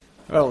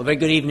Well, a very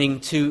good evening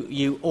to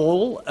you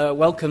all.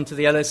 Welcome to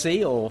the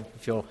LSE, or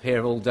if you're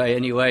here all day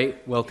anyway,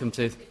 welcome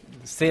to the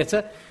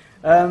theatre.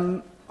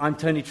 I'm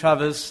Tony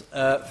Travers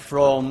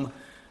from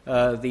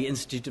the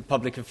Institute of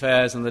Public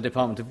Affairs and the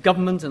Department of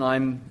Government, and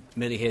I'm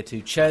merely here to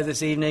chair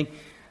this evening.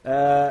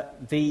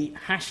 The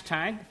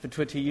hashtag for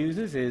Twitter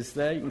users is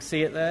there, you can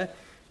see it there,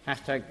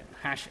 hashtag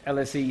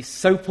 #LSE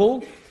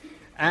Sopal.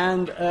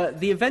 And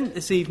the event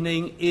this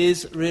evening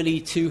is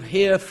really to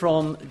hear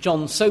from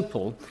Jon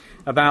Sopel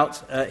about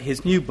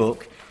his new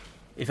book,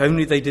 If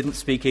Only They Didn't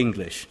Speak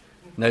English,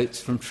 Notes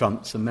from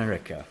Trump's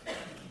America.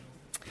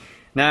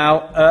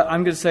 Now,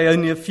 I'm going to say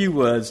only a few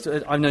words.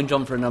 I've known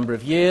Jon for a number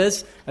of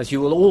years. As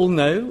you will all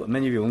know,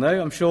 many of you will know,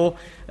 I'm sure,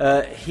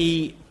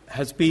 he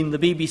has been the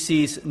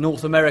BBC's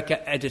North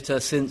America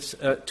editor since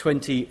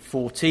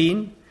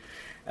 2014.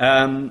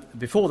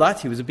 Before that,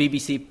 he was a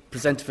BBC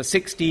presenter for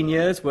 16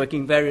 years,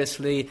 working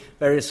variously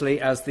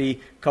as the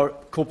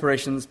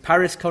corporation's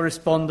Paris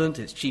correspondent,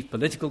 its chief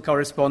political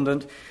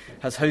correspondent,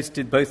 has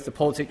hosted both the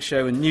Politics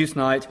Show and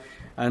Newsnight,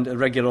 and a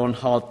regular on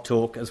Hard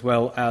Talk, as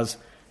well as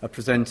a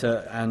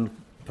presenter and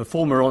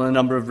performer on a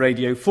number of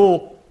Radio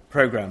 4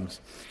 programmes.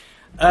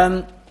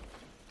 The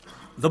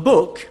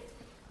book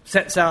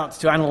sets out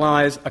to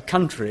analyse a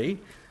country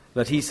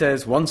that he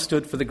says once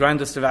stood for the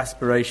grandest of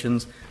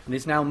aspirations and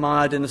is now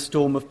mired in a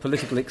storm of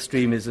political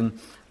extremism,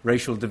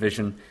 racial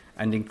division,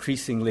 and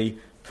increasingly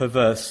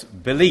perverse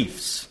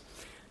beliefs.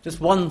 Just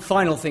one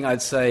final thing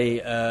I'd say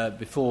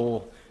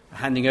before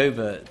handing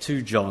over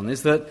to Jon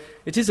is that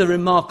it is a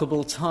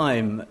remarkable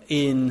time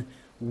in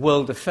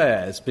world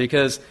affairs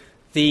because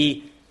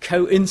the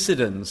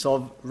coincidence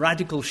of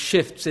radical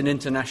shifts in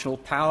international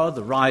power,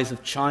 the rise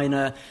of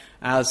China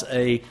as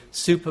a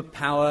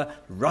superpower,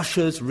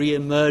 Russia's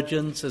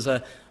re-emergence as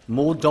a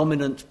more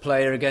dominant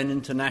player again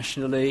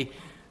internationally,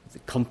 the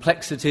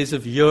complexities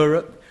of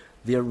Europe,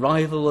 the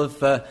arrival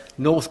of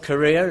North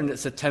Korea and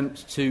its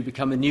attempt to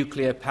become a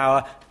nuclear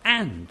power,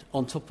 and,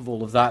 on top of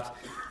all of that,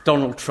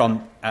 Donald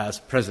Trump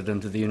as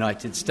President of the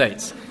United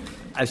States.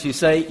 As you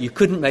say, you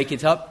couldn't make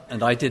it up,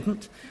 and I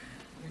didn't.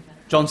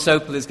 Jon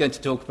Sopel is going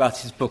to talk about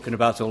his book and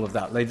about all of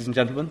that. Ladies and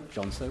gentlemen,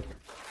 Jon Sopel.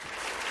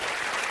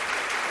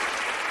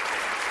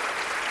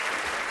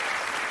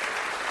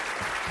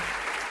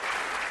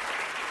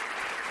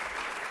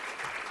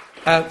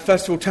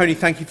 First of all, Tony,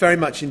 thank you very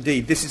much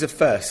indeed. This is a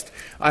first.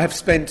 I have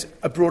spent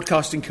a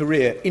broadcasting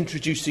career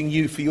introducing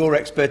you for your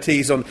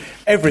expertise on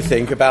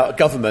everything about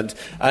government,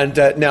 and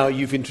now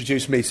you've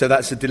introduced me, so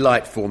that's a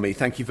delight for me.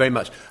 Thank you very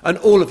much. And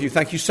all of you,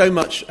 thank you so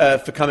much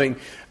for coming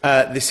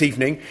this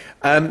evening.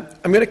 I'm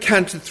going to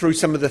canter through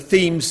some of the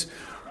themes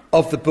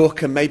of the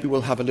book, and maybe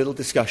we'll have a little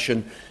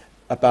discussion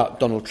about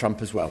Donald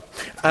Trump as well.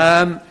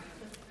 The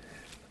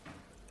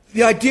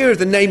idea of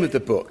the name of the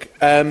book...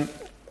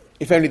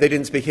 If only they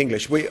didn't speak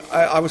English.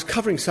 I was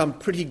covering some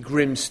pretty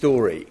grim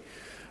story,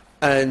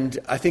 and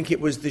I think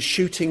it was the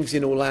shootings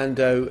in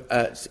Orlando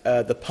at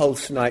the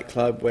Pulse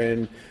nightclub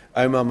when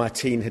Omar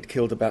Mateen had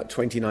killed about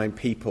 29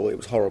 people. It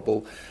was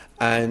horrible,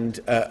 and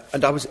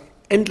I was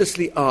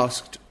endlessly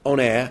asked on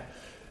air,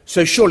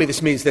 so surely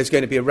this means there's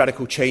going to be a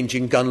radical change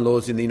in gun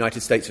laws in the United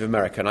States of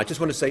America. And I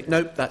just want to say,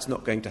 no, that's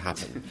not going to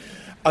happen.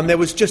 And there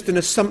was just an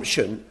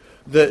assumption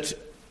that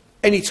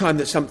any time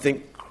that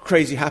something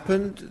crazy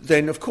happened,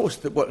 then of course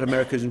that what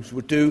Americans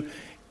would do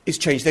is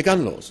change their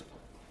gun laws.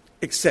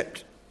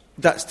 Except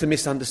that's to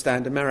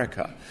misunderstand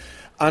America.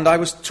 And I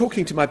was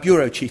talking to my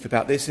bureau chief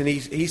about this, and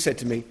he said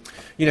to me,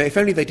 you know, if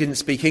only they didn't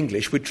speak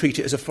English, we'd treat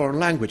it as a foreign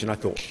language. And I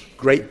thought,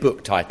 great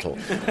book title.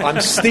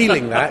 I'm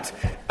stealing that.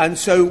 And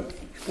so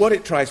what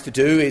it tries to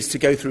do is to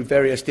go through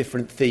various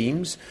different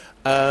themes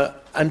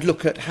and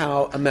look at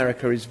how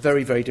America is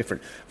very, very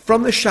different.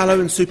 From the shallow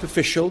and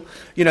superficial,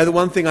 you know, the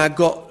one thing I've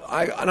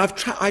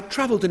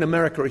travelled in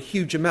America a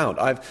huge amount.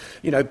 I've,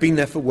 been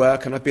there for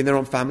work, and I've been there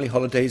on family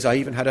holidays. I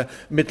even had a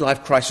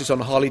midlife crisis on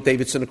a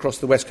Harley-Davidson across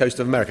the west coast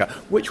of America,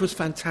 which was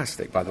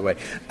fantastic, by the way.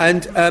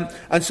 And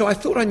so I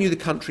thought I knew the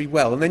country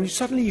well, and then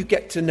suddenly you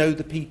get to know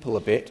the people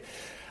a bit,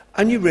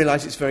 and you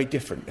realise it's very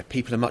different. The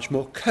people are much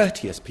more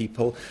courteous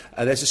people.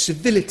 There's a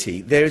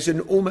civility. There's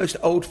an almost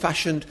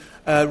old-fashioned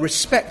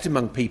respect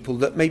among people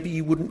that maybe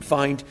you wouldn't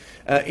find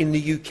in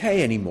the UK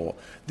anymore.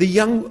 The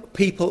young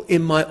people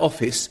in my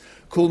office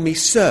call me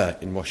Sir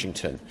in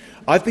Washington.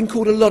 I've been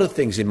called a lot of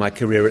things in my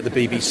career at the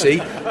BBC,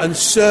 and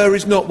Sir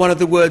is not one of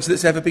the words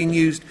that's ever been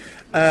used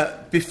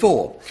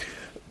before.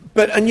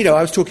 But,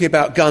 I was talking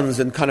about guns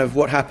and kind of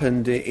what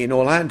happened in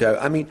Orlando.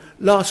 I mean,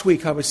 last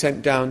week I was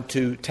sent down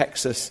to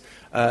Texas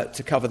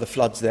to cover the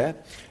floods there.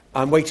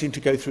 I'm waiting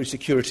to go through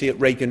security at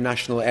Reagan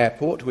National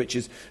Airport, which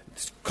is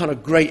kind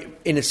of great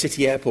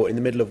inner-city airport in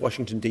the middle of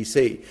Washington,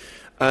 D.C.,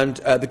 and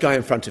the guy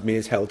in front of me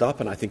is held up,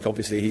 and I think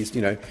obviously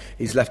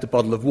he's left a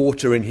bottle of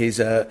water in his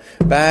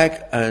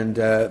bag, and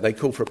they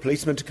call for a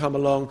policeman to come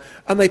along,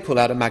 and they pull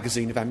out a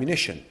magazine of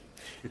ammunition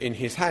in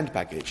his hand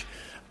baggage.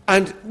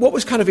 And what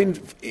was kind of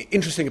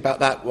interesting about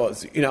that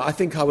was, I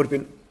think I would have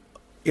been,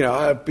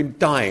 I'd been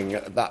dying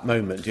at that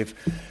moment.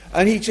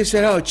 And he just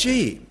said, "Oh,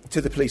 gee,"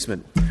 to the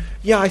policeman,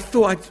 yeah, I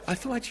thought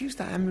I'd used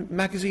that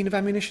magazine of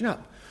ammunition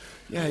up.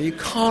 Yeah, you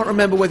can't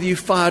remember whether you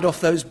fired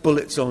off those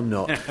bullets or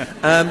not.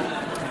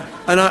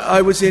 And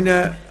I was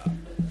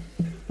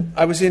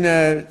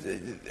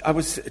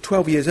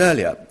 12 years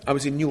earlier, I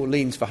was in New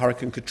Orleans for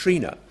Hurricane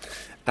Katrina,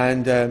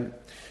 and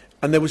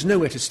there was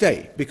nowhere to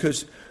stay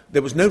because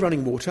there was no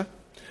running water,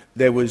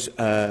 there was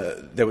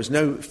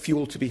no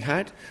fuel to be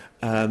had,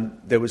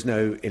 there was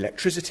no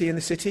electricity in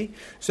the city.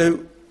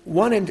 So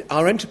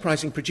our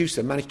enterprising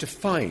producer managed to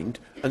find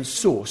and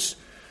source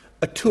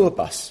a tour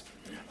bus.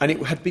 And it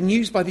had been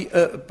used by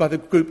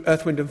the group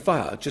Earth, Wind and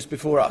Fire just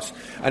before us.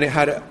 And it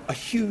had a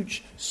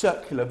huge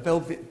circular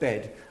velvet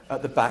bed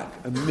at the back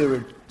and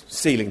mirrored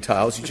ceiling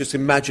tiles. You just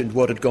imagined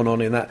what had gone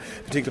on in that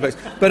particular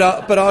place.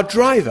 But our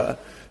driver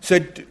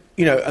said,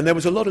 and there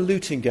was a lot of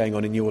looting going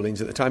on in New Orleans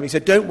at the time. He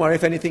said, don't worry,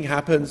 if anything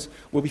happens,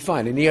 we'll be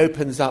fine. And he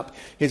opens up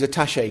his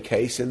attaché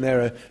case, and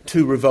there are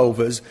 2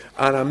 revolvers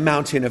and a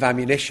mountain of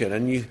ammunition.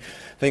 And you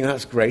think,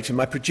 that's great. And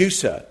my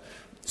producer,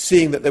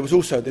 seeing that there was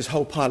also this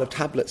whole pile of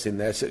tablets in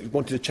there, so he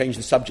wanted to change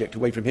the subject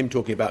away from him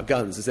talking about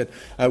guns. I said,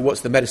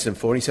 what's the medicine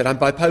for? And he said, I'm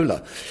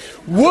bipolar.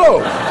 Whoa!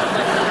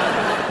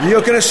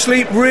 You're going to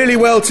sleep really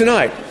well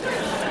tonight.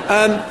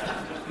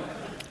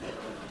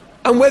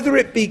 And whether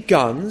it be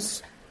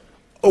guns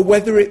or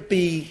whether it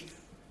be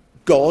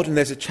God, and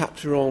there's a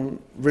chapter on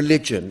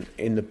religion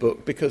in the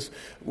book, because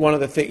one of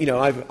the things,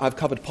 I've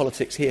covered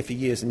politics here for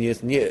years and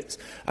years and years,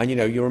 and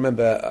you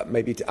remember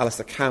maybe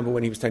Alistair Campbell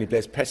when he was Tony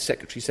Blair's press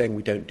secretary saying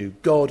we don't do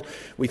God.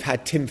 We've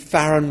had Tim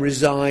Farron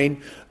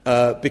resign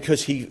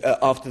because he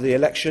after the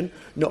election,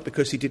 not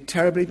because he did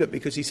terribly, but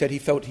because he said he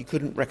felt he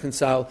couldn't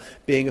reconcile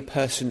being a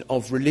person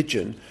of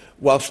religion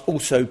whilst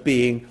also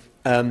being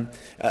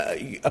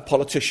a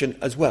politician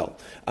as well.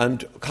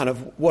 And kind of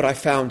what I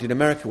found in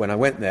America when I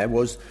went there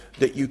was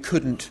that you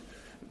couldn't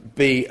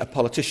be a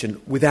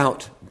politician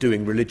without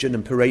doing religion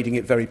and parading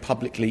it very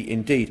publicly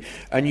indeed.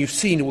 And you've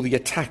seen all the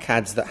attack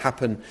ads that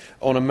happen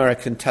on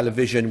American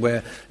television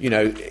where,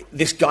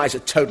 this guy's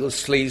a total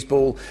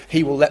sleazeball,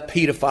 he will let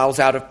paedophiles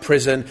out of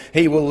prison,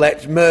 he will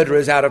let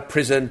murderers out of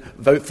prison,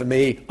 vote for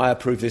me, I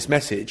approve this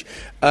message.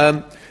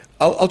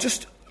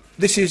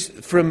 This is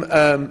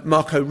from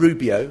Marco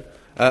Rubio.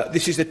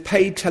 This is a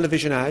paid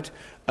television ad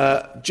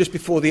just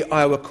before the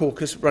Iowa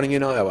caucus running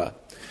in Iowa.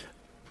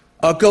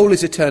 Our goal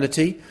is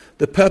eternity.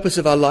 The purpose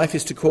of our life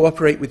is to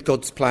cooperate with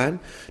God's plan.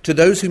 To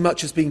those who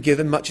much has been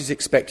given, much is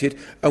expected,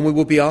 and we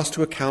will be asked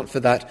to account for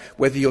that,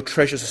 whether your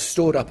treasures are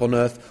stored up on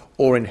earth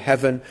or in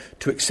heaven,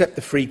 to accept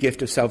the free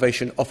gift of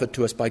salvation offered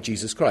to us by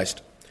Jesus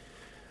Christ.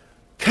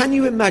 Can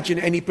you imagine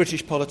any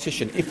British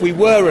politician, if we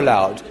were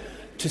allowed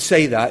to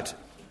say that,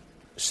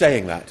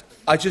 saying that?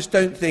 I just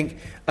don't think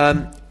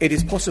it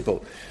is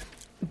possible.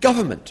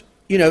 Government,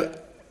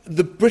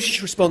 the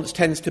British response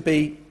tends to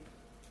be,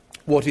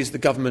 what is the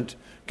government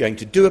going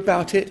to do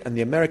about it? And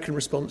the American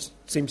response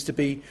seems to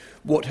be,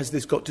 what has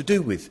this got to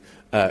do with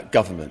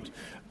government?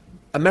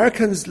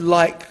 Americans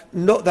like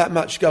not that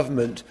much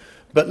government,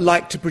 but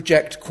like to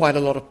project quite a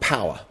lot of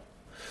power.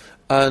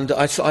 And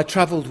I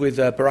travelled with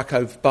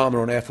Barack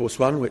Obama on Air Force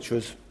One, which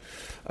was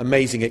an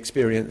amazing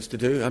experience to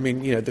do. I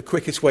mean, the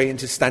quickest way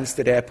into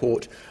Stansted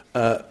Airport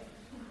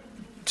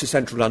to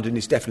central London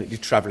is definitely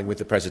travelling with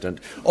the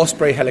President.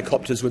 Osprey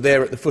helicopters were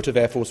there at the foot of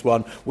Air Force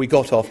One. We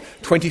got off.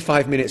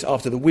 25 minutes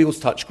after the wheels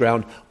touched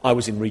ground, I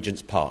was in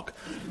Regent's Park.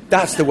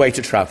 That's the way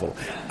to travel.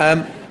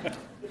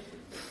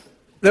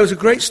 There was a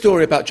great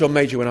story about John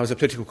Major when I was a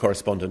political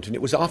correspondent, and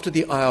it was after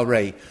the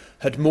IRA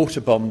had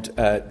mortar-bombed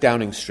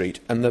Downing Street.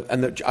 And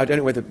I don't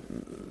know whether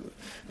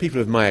people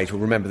of my age will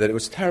remember that it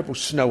was terrible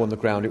snow on the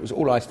ground, it was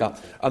all iced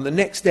up, and the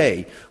next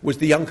day was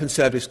the Young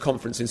Conservatives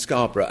conference in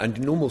Scarborough, and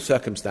in normal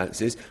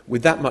circumstances,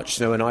 with that much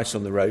snow and ice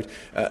on the road,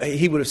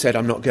 he would have said,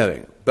 I'm not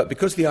going. But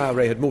because the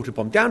IRA had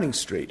mortar-bombed Downing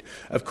Street,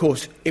 of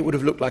course, it would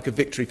have looked like a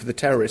victory for the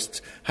terrorists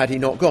had he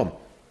not gone.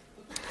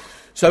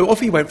 So off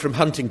he went from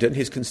Huntingdon,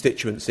 his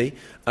constituency,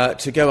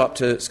 to go up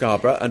to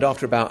Scarborough, and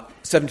after about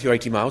 70 or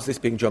 80 miles, this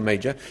being John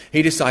Major,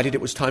 he decided it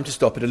was time to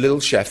stop at a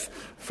little chef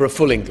for a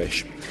full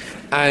English.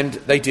 And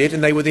they did,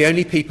 and they were the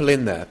only people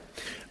in there.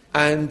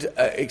 And,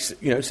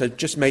 so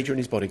just Major and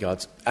his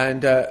bodyguards.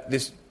 And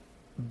this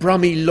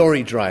Brummie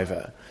lorry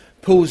driver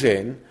pulls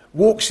in,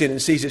 walks in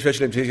and sees this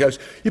restaurant, and he goes,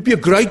 it'd be a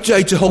great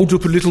day to hold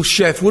up a little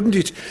chef, wouldn't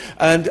it?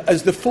 And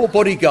as the 4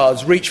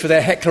 bodyguards reached for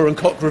their Heckler and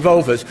Koch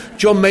revolvers,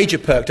 John Major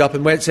perked up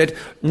and said,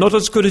 not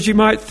as good as you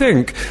might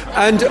think.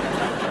 And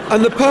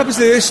the purpose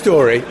of this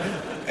story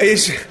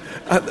is,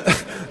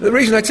 the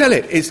reason I tell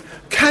it is,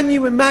 can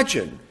you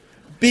imagine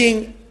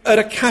being at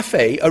a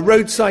cafe, a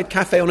roadside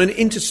cafe on an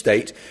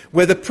interstate,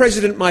 where the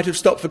President might have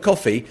stopped for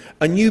coffee,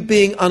 and you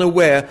being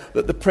unaware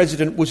that the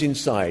President was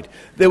inside?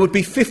 There would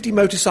be 50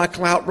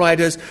 motorcycle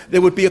outriders,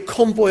 there would be a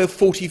convoy of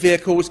 40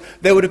 vehicles,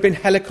 there would have been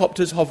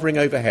helicopters hovering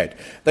overhead.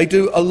 They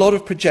do a lot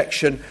of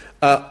projection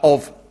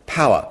of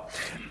power.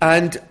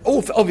 And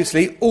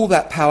obviously, all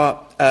that power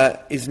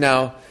is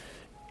now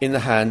in the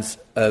hands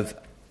of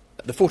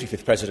the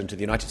 45th President of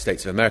the United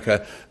States of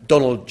America,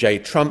 Donald J.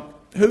 Trump,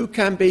 who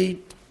can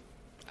be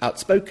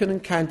outspoken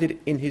and candid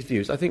in his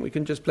views. I think we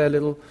can just play a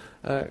little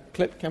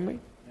clip, can we?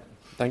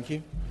 Thank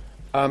you.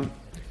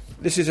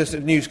 This is a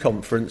news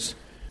conference.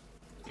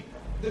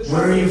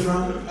 Where are you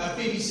from?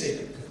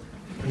 BBC.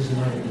 It's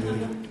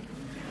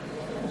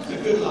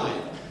a good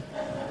line.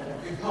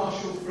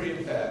 Impartial, free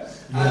and fair.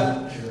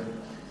 Yeah, sure.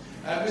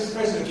 Mr.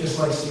 President, Just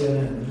like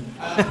CNN.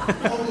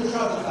 on the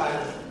travel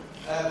ban,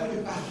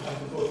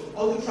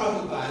 on the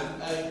travel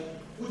ban,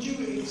 would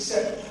you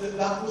accept that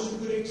that was a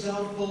good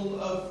example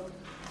of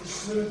the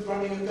smooth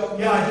running of government?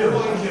 Yeah, I do.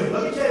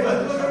 Let me tell you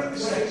about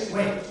this.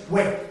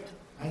 Wait.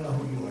 I know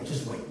who you are.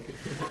 Just wait.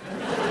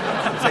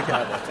 Take it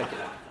out there. Take it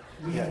out.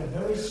 We had a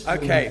very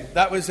smooth... Okay,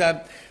 that was...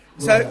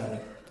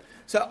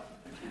 So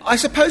I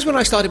suppose when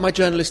I started my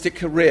journalistic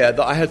career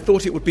that I had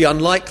thought it would be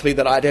unlikely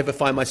that I'd ever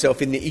find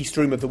myself in the East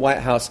Room of the White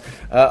House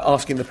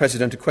asking the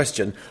President a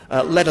question,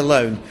 let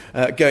alone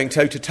going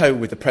toe-to-toe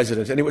with the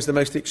President. And it was the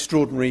most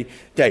extraordinary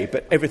day.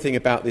 But everything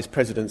about this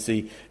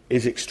presidency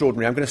is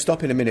extraordinary. I'm going to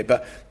stop in a minute.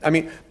 But, I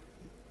mean...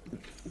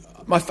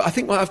 I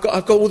think I've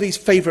got all these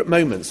favourite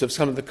moments of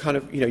some of the kind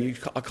of,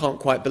 I can't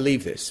quite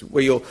believe this,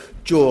 where your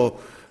jaw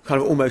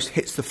kind of almost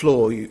hits the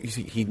floor. You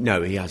think,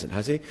 no, he hasn't,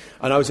 has he?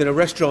 And I was in a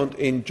restaurant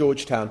in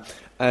Georgetown,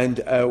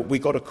 and we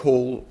got a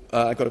call.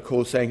 I got a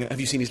call saying, "Have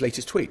you seen his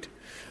latest tweet?"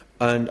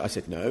 And I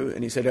said, no.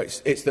 And he said,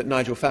 it's that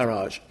Nigel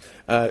Farage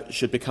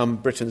should become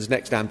Britain's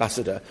next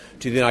ambassador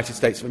to the United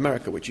States of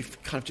America, which you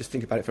kind of just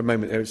think about it for a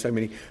moment. There are so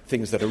many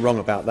things that are wrong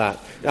about that.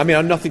 I mean,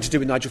 I'm nothing to do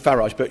with Nigel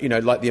Farage, but,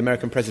 like the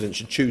American president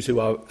should choose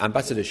who our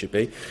ambassador should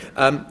be.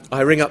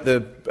 I ring up the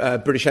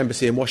British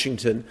Embassy in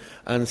Washington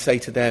and say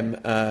to them,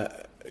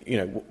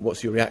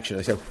 what's your reaction?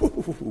 They say,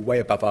 way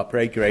above our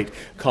pay grade,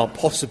 can't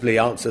possibly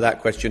answer that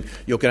question.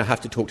 You're going to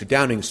have to talk to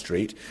Downing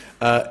Street.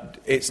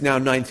 It's now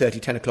 9:30,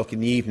 10 o'clock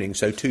in the evening,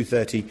 so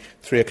 2:30,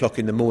 3 o'clock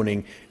in the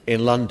morning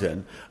in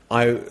London.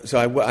 I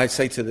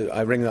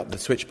ring up the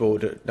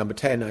switchboard at number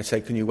 10. I say,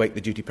 can you wake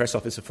the duty press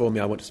officer for me?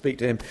 I want to speak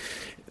to him.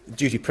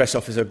 Duty press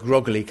officer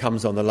groggily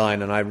comes on the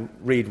line, and I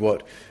read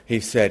what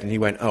he said, and he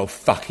went, oh,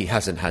 fuck, he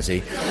hasn't, has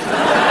he?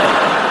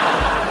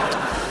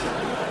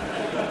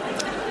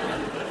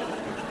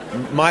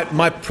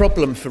 My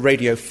problem for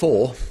Radio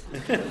 4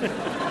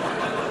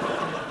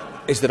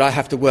 is that I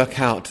have to work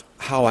out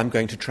how I'm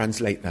going to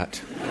translate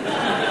that.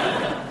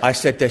 I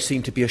said there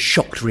seemed to be a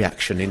shocked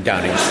reaction in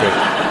Downing Street.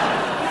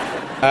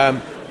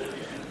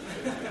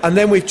 And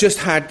then we've just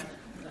had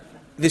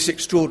this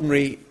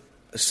extraordinary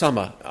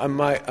summer. And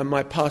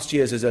my past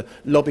years as a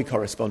lobby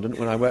correspondent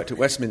when I worked at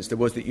Westminster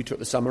was that you took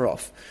the summer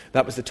off.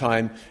 That was the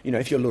time,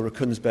 if you're Laura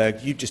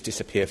Kunsberg, you just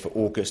disappear for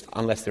August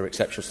unless there are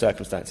exceptional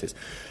circumstances.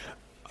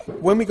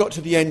 When we got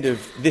to the end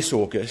of this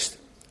August,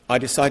 I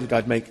decided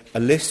I'd make a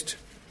list,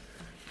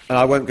 and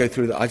I won't go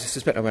through that. I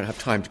suspect I won't have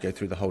time to go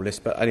through the whole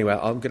list, but anyway,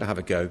 I'm going to have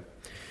a go.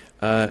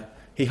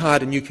 He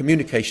hired a new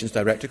communications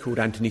director called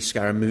Anthony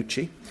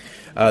Scaramucci.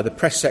 The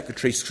press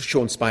secretary,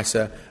 Sean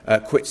Spicer,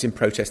 quits in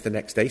protest the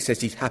next day, says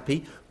he's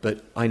happy,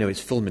 but I know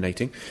it's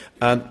fulminating.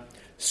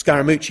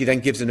 Scaramucci then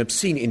gives an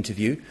obscene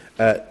interview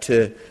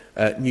to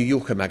New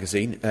Yorker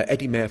magazine.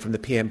 Eddie Mayer from the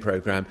PM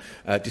programme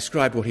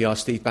described what he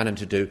asked Steve Bannon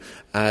to do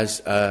as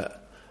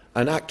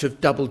an act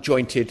of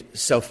double-jointed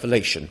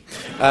self-fellation.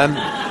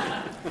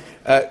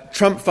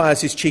 Trump fires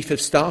his chief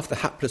of staff, the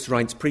hapless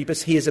Reince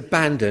Priebus. He is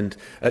abandoned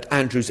at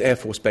Andrews Air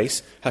Force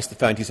Base, has to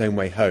find his own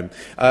way home.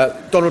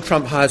 Donald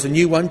Trump hires a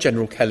new one,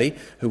 General Kelly,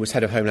 who was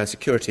head of Homeland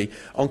Security.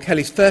 On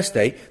Kelly's first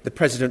day, the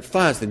president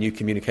fires the new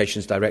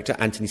communications director,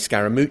 Anthony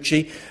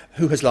Scaramucci,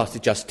 who has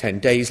lasted just 10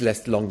 days,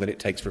 less long than it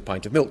takes for a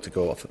pint of milk to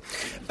go off.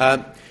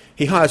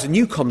 He hires a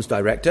new comms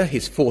director,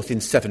 his fourth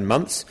in 7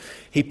 months.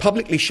 He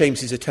publicly shames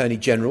his Attorney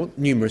General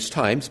numerous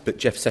times, but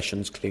Jeff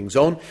Sessions clings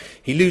on.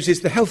 He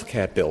loses the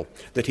healthcare bill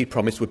that he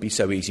promised would be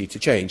so easy to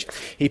change.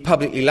 He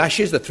publicly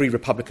lashes the 3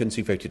 Republicans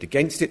who voted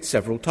against it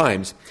several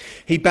times.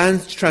 He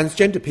bans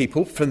transgender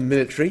people from the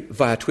military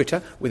via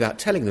Twitter without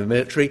telling the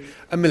military,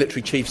 and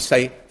military chiefs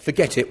say,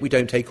 forget it, we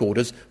don't take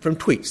orders from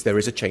tweets, there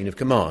is a chain of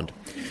command.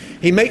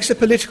 He makes a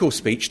political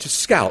speech to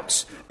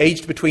scouts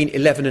aged between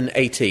 11 and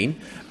 18,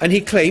 and he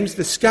claims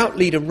the scout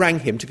leader rang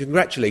him to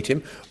congratulate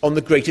him on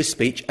the greatest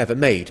speech ever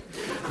made.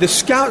 The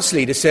scouts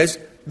leader says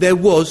there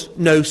was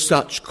no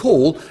such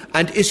call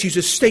and issues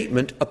a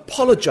statement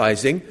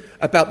apologising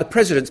about the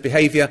president's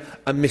behaviour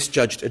and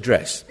misjudged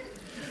address.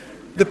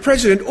 The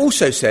president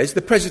also says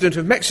the president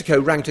of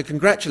Mexico rang to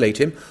congratulate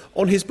him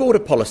on his border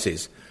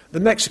policies. The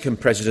Mexican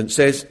president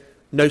says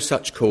no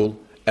such call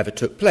ever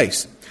took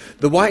place.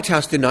 The White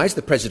House denies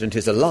the president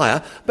is a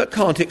liar, but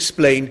can't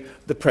explain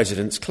the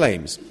president's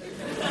claims.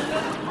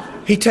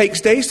 He takes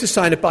days to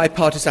sign a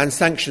bipartisan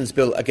sanctions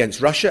bill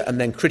against Russia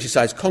and then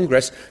criticise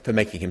Congress for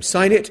making him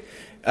sign it.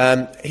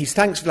 He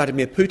thanks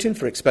Vladimir Putin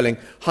for expelling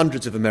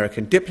hundreds of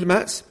American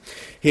diplomats.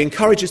 He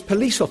encourages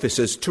police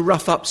officers to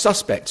rough up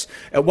suspects,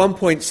 at one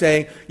point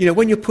saying,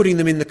 when you're putting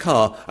them in the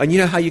car and you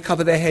know how you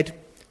cover their head,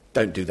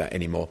 don't do that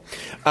anymore.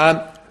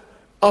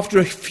 After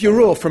a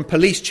furore from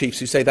police chiefs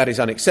who say that is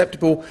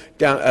unacceptable,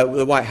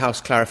 the White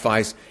House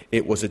clarifies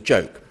it was a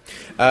joke.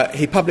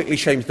 He publicly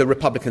shames the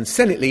Republican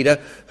Senate leader,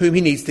 whom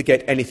he needs to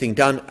get anything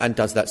done, and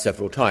does that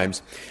several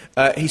times.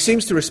 He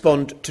seems to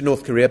respond to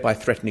North Korea by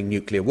threatening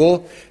nuclear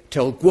war,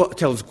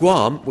 tells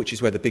Guam, which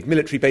is where the big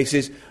military base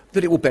is,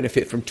 that it will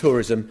benefit from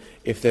tourism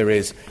if there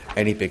is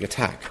any big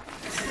attack.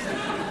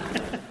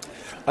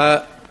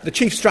 The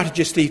chief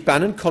strategist, Steve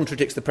Bannon,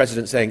 contradicts the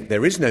president, saying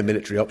there is no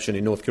military option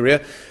in North Korea,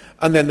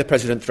 and then the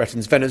president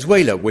threatens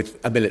Venezuela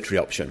with a military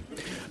option.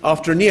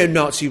 After a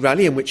neo-Nazi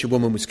rally in which a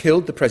woman was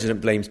killed, the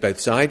president blames both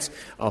sides.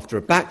 After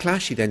a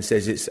backlash, he then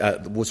says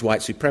it was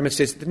white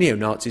supremacists, the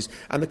neo-Nazis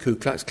and the Ku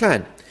Klux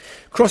Klan.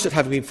 Cross at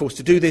having been forced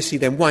to do this, he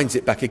then winds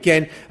it back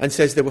again and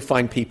says there were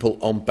fine people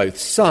on both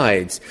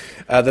sides.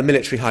 The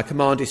military high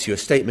command issue a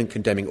statement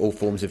condemning all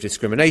forms of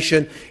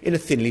discrimination in a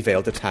thinly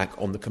veiled attack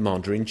on the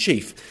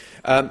commander-in-chief.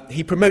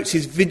 He promotes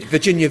his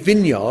Virginia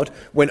vineyard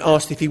when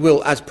asked if he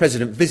will, as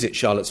president, visit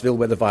Charlottesville,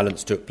 where the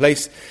violence took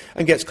place,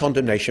 and gets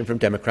condemnation from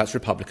Democrats,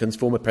 Republicans,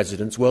 former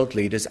presidents, world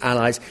leaders,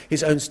 allies,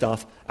 his own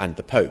staff and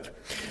the Pope.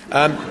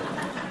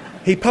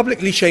 He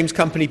publicly shames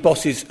company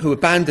bosses who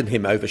abandon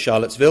him over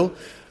Charlottesville,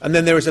 and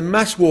then there is a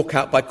mass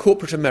walkout by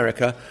corporate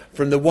America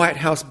from the White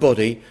House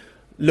body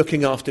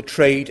looking after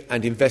trade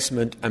and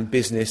investment and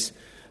business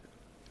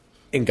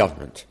in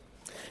government.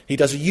 He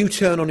does a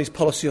U-turn on his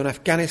policy on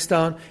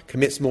Afghanistan,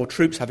 commits more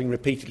troops, having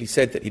repeatedly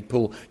said that he'd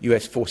pull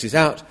US forces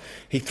out.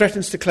 He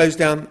threatens to close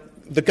down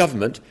the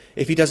government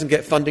if he doesn't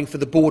get funding for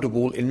the border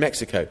wall in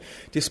Mexico,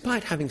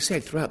 despite having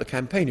said throughout the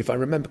campaign, if I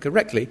remember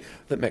correctly,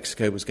 that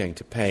Mexico was going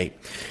to pay.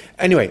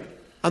 Anyway,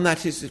 and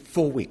that is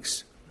 4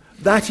 weeks.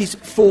 That is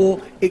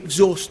 4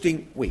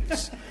 exhausting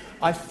weeks.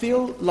 I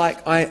feel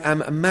like I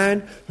am a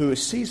man who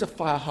sees a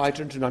fire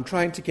hydrant and I'm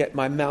trying to get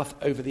my mouth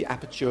over the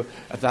aperture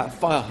of that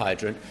fire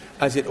hydrant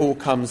as it all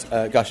comes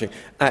gushing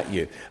at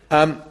you.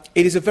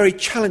 It is a very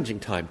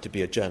challenging time to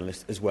be a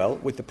journalist as well,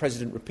 with the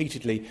President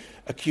repeatedly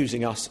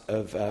accusing us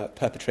of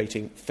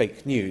perpetrating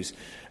fake news,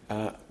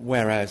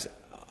 whereas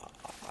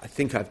I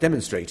think I've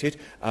demonstrated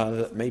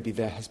that maybe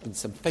there has been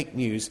some fake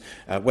news,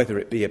 whether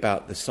it be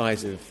about the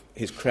size of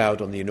his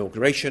crowd on the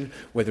inauguration,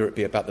 whether it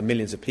be about the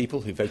millions of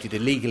people who voted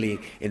illegally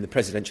in the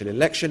presidential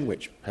election,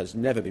 which has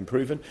never been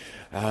proven,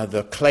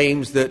 the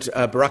claims that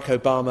Barack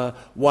Obama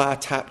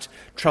wiretapped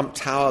Trump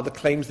Tower, the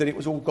claims that it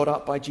was all got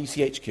up by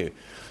GCHQ.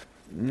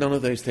 None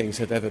of those things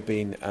have ever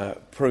been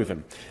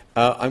proven.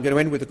 I'm going to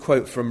end with a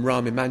quote from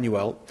Rahm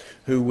Emanuel,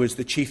 who was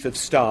the chief of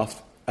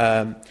staff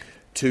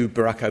to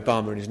Barack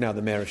Obama and is now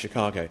the mayor of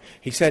Chicago.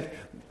 He said,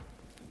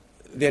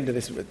 at the end of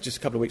this, just a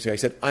couple of weeks ago, he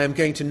said, I am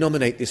going to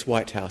nominate this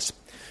White House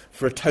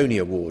for a Tony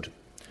Award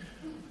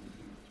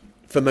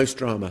for most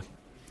drama.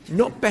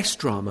 Not best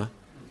drama,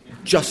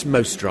 just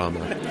most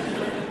drama.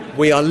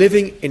 We are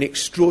living in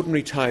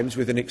extraordinary times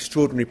with an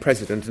extraordinary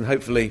president, and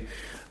hopefully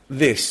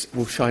this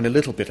will shine a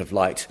little bit of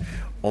light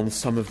on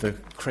some of the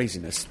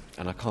craziness,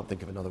 and I can't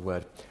think of another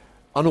word,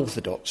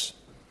 unorthodox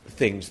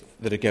things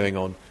that are going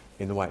on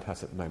in the White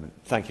House at the moment.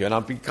 Thank you. And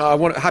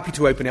happy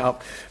to open it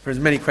up for as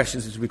many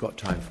questions as we've got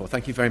time for.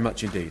 Thank you very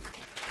much indeed.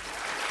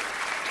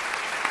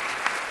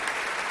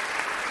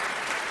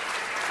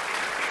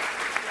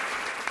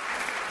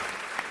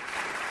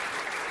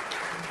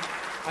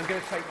 I'm going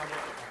to take my mic.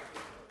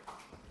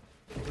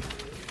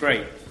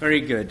 Great, very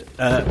good.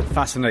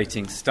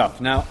 Fascinating stuff.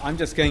 Now, I'm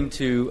just going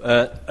to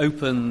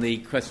open the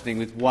questioning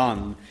with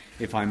one,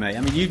 if I may.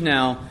 I mean, you've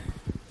now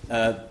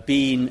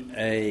been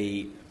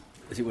a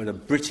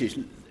British...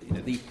 in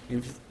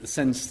the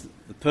sense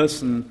that the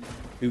person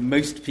who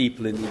most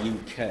people in the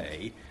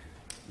UK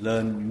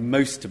learn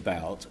most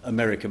about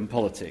American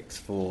politics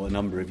for a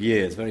number of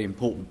years, very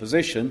important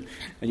position,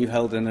 and you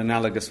held an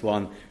analogous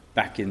one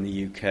back in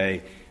the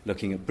UK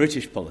looking at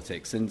British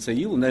politics. And so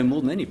you will know more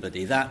than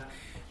anybody that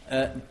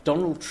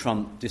Donald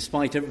Trump,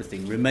 despite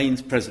everything,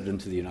 remains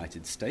President of the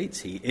United States.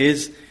 He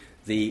is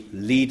the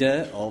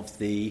leader of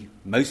the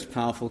most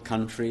powerful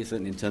country,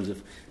 certainly in terms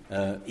of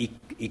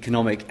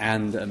economic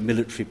and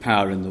military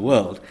power in the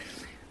world.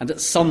 And at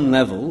some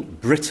level,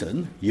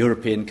 Britain,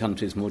 European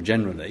countries more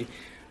generally,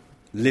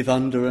 live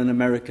under an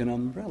American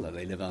umbrella.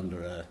 They live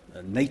under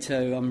a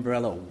NATO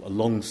umbrella,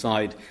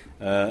 alongside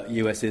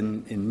US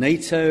in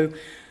NATO.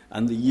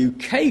 And the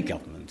UK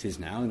government is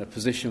now in a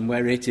position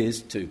where it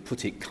is, to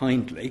put it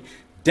kindly,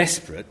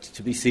 desperate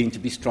to be seen to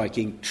be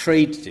striking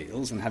trade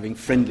deals and having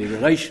friendly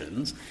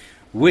relations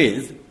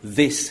with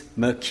this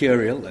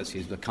mercurial, let's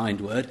use the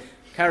kind word,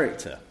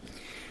 character.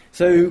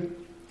 So,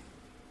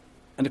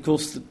 and of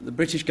course, the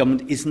British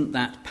government isn't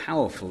that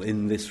powerful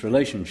in this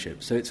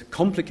relationship. So it's a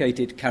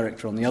complicated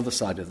character on the other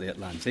side of the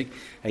Atlantic,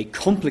 a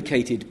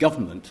complicated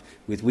government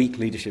with weak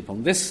leadership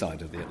on this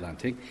side of the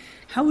Atlantic.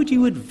 How would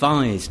you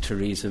advise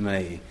Theresa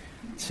May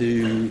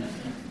to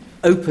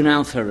open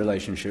out her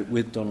relationship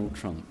with Donald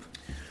Trump?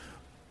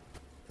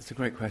 That's a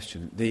great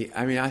question.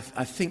 I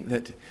think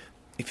that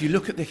if you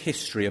look at the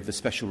history of the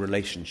special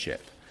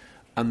relationship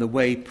and the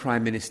way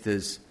prime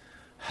ministers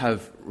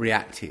have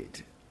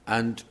reacted,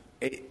 and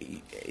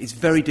it's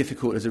very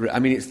difficult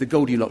it's the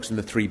Goldilocks and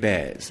the Three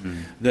Bears.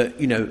 That,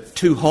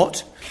 too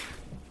hot,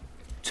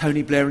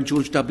 Tony Blair and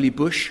George W.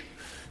 Bush.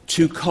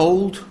 Too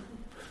cold,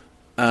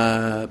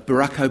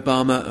 Barack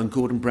Obama and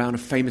Gordon Brown, a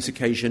famous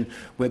occasion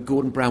where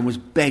Gordon Brown was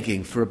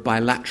begging for a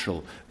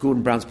bilateral.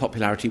 Gordon Brown's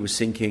popularity was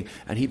sinking,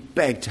 and he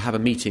begged to have a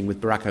meeting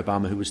with Barack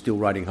Obama, who was still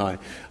riding high,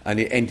 and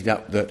it ended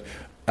up that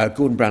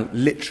Gordon Brown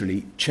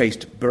literally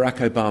chased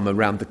Barack Obama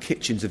around the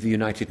kitchens of the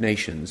United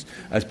Nations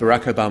as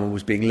Barack Obama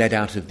was being led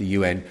out of the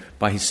UN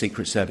by his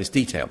Secret Service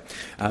detail.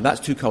 That's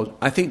too cold.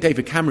 I think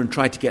David Cameron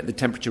tried to get the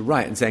temperature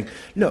right and saying,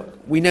 look,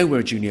 we know we're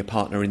a junior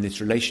partner in this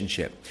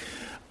relationship.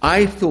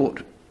 I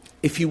thought,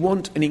 if you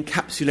want an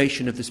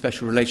encapsulation of the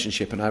special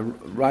relationship, and I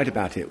write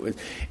about it,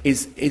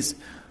 is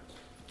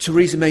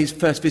Theresa May's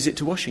first visit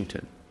to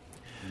Washington.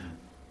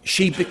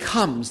 She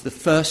becomes the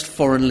first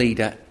foreign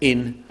leader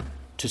in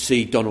to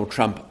see Donald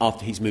Trump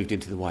after he's moved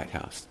into the White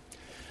House.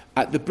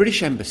 At the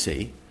British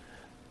Embassy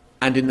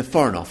and in the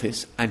Foreign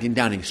Office and in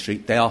Downing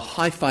Street, they are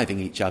high-fiving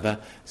each other,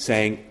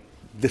 saying,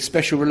 the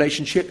special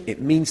relationship,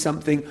 it means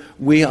something,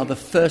 we are the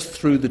first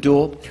through the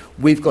door,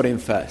 we've got in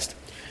first.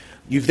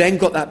 You've then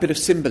got that bit of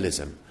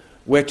symbolism,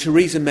 where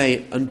Theresa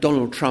May and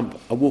Donald Trump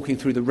are walking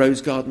through the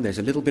Rose Garden, there's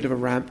a little bit of a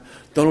ramp,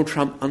 Donald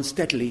Trump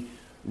unsteadily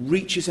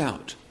reaches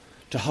out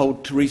to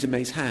hold Theresa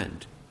May's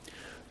hand.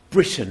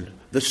 Britain,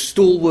 the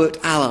stalwart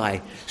ally,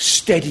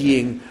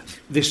 steadying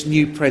this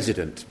new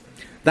president.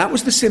 That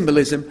was the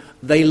symbolism.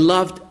 They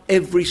loved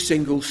every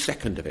single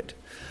second of it.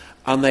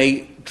 And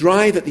they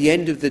drive at the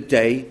end of the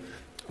day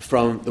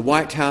from the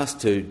White House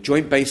to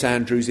Joint Base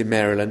Andrews in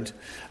Maryland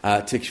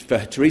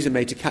for Theresa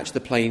May to catch the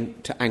plane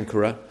to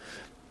Ankara,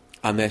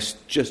 and they're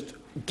just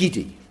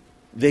giddy.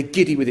 They're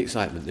giddy with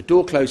excitement. The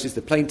door closes,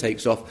 the plane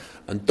takes off,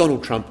 and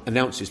Donald Trump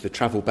announces the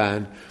travel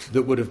ban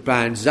that would have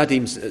banned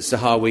Zadim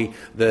Zahawi,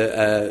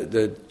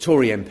 the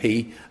Tory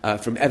MP,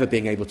 from ever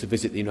being able to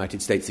visit the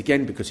United States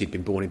again because he'd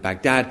been born in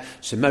Baghdad.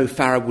 So Mo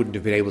Farah wouldn't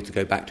have been able to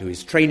go back to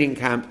his training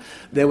camp.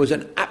 There was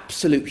an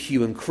absolute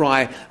hue and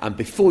cry, and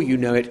before you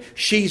know it,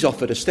 she's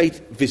offered a state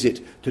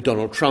visit to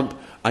Donald Trump,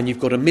 and you've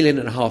got 1.5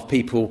 million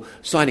people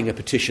signing a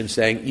petition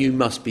saying, you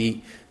must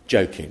be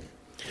joking.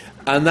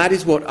 And that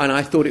is and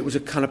I thought it was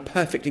a kind of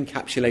perfect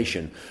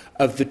encapsulation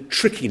of the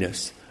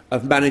trickiness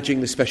of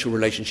managing the special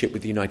relationship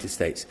with the United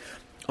States.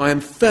 I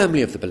am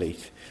firmly of the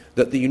belief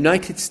that the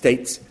United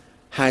States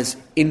has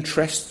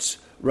interests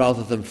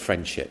rather than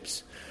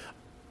friendships.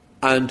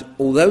 And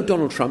although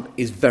Donald Trump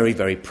is very,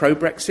 very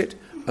pro-Brexit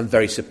and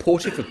very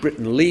supportive of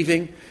Britain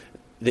leaving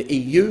the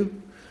EU,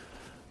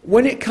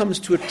 when it comes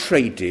to a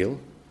trade deal,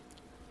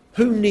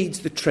 who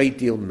needs the trade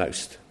deal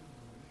most?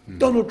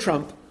 Donald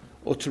Trump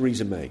or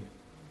Theresa May?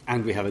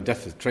 And we have a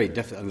trade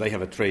deficit, and they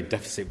have a trade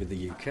deficit with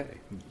the UK.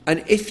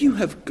 And if you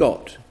have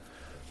got,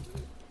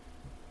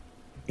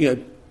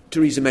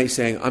 Theresa May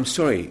saying, I'm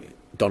sorry,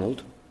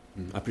 Donald,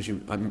 I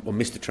presume, or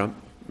Mr. Trump,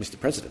 Mr.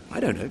 President, I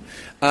don't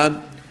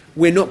know,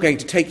 we're not going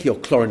to take your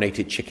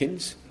chlorinated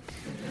chickens.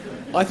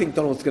 I think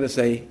Donald's going to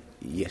say,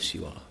 yes,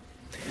 you are.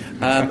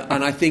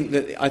 And I think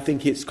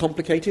it's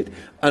complicated,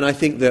 and I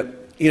think that,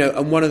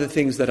 and one of the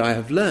things that I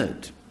have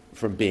learned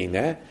from being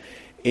there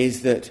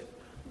is that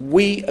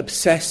we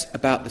obsess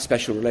about the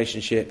special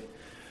relationship.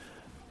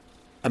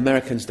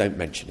 Americans don't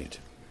mention it.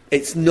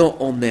 It's not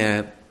on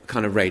their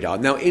kind of radar.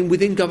 Now,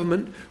 within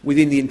government,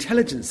 within the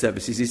intelligence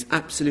services, it's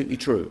absolutely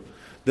true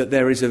that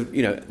there is a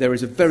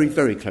very,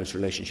 very close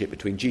relationship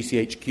between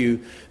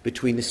GCHQ,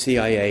 between the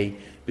CIA,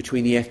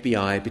 between the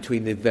FBI,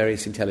 between the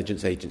various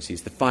intelligence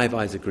agencies, the Five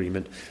Eyes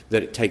Agreement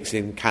that it takes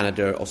in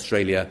Canada,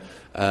 Australia,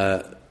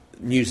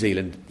 New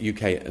Zealand,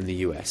 UK and the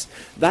US.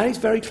 That is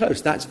very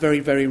close. That's very,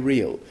 very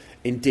real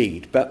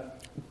indeed.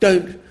 But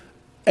don't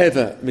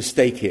ever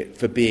mistake it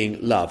for being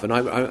love. And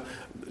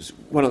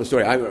one other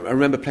story, I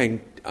remember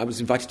I was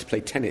invited to play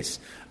tennis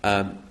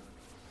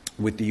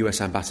with the US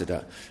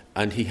ambassador,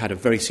 and he had a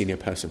very senior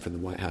person from the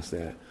White House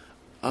there,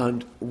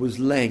 and was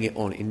laying it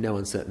on in no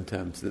uncertain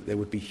terms that there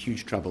would be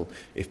huge trouble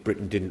if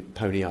Britain didn't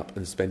pony up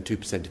and spend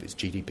 2% of its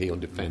GDP on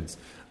defence,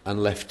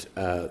 and left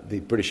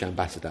the British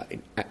ambassador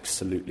in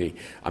absolutely...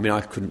 I mean,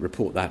 I couldn't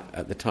report that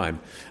at the time.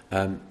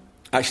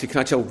 Actually, can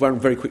I tell one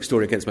very quick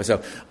story against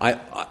myself?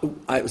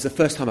 It was the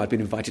first time I'd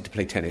been invited to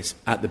play tennis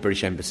at the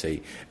British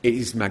Embassy. It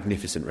is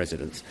magnificent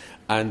residence.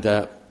 And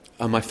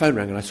my phone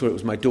rang, and I saw it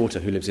was my daughter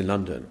who lives in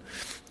London.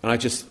 And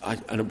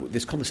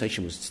this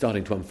conversation was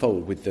starting to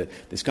unfold with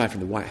this guy from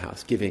the White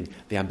House giving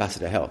the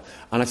ambassador hell.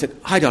 And I said,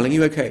 "Hi, darling,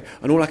 you okay?"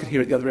 And all I could hear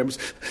at the other end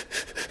was...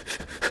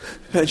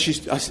 And I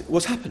said,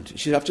 "What's happened?"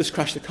 She said, "I've just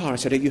crashed the car." I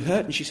said, "Are you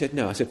hurt?" And she said,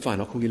 "No." I said, "Fine,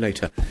 I'll call you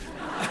later."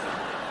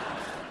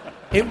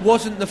 It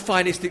wasn't the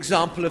finest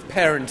example of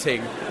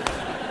parenting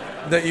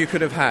that you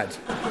could have had.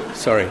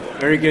 Sorry.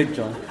 Very good,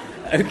 John.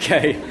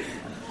 Okay.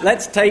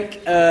 Let's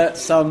take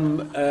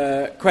some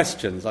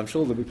questions. I'm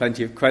sure there'll be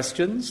plenty of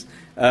questions.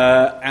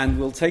 And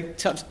we'll take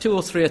two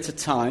or three at a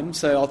time.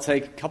 So I'll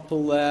take a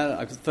couple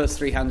there. The first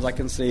three hands I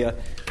can see are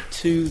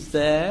two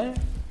there,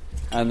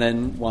 and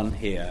then one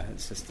here.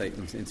 It's a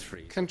statement in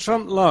three. Can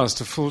Trump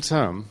last a full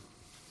term?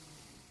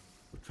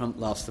 Trump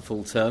last the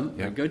full term?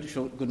 Yeah. Very good,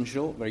 short, good and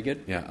short, very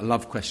good. Yeah, I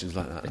love questions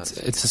like that.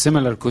 It's a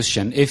similar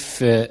question.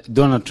 If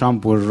Donald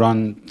Trump will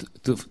run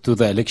to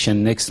the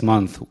election next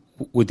month,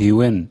 would he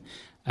win?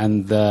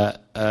 And the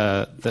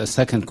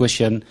second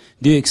question,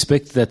 do you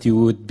expect that you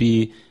would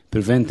be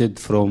prevented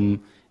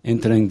from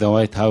entering the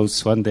White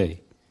House one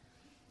day?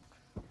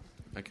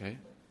 Okay.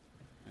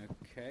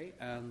 Okay,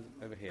 and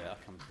over here, I'll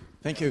come to you.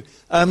 Thank you.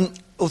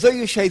 Although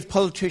you say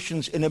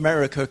politicians in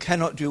America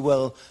cannot do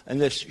well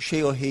unless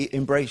she or he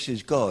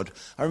embraces God,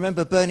 I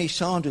remember Bernie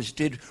Sanders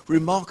did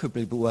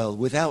remarkably well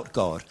without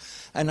God.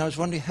 And I was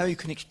wondering how you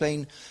can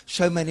explain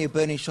so many of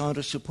Bernie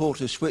Sanders'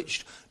 supporters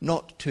switched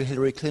not to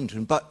Hillary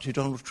Clinton but to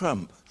Donald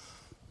Trump.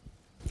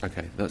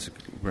 Okay, that's a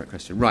great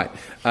question. Right.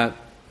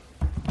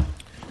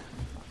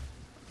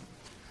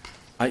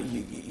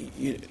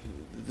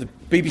 The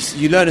BBC,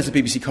 you learn as a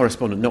BBC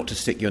correspondent not to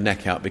stick your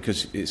neck out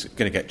because it's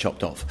going to get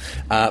chopped off.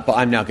 But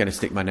I'm now going to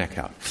stick my neck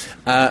out.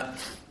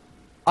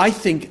 I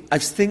think,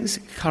 as things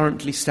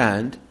currently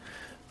stand,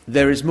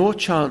 there is more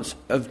chance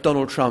of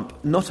Donald Trump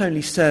not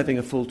only serving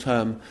a full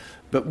term,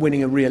 but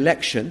winning a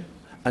re-election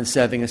and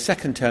serving a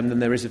second term than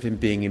there is of him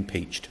being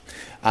impeached.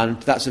 And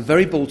that's a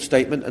very bold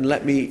statement, and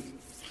let me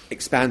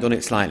expand on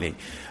it slightly.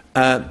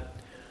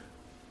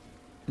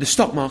 The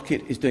stock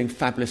market is doing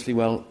fabulously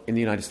well in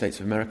the United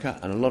States of America,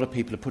 and a lot of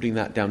people are putting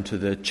that down to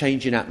the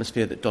change in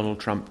atmosphere that Donald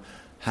Trump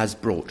has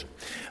brought.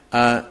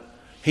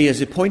 He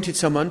has appointed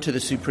someone to the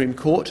Supreme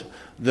Court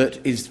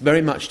that is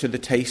very much to the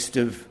taste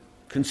of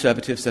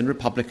Conservatives and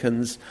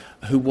Republicans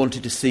who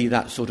wanted to see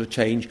that sort of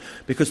change,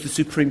 because the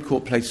Supreme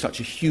Court plays such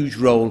a huge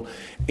role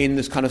in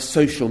this kind of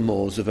social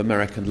mores of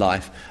American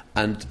life,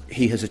 and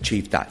he has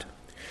achieved that.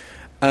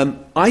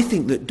 I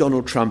think that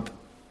Donald Trump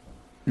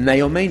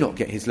may or may not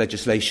get his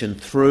legislation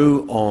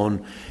through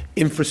on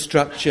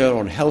infrastructure,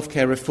 on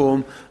healthcare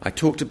reform. I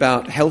talked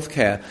about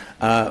healthcare,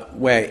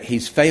 where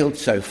he's failed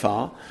so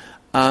far.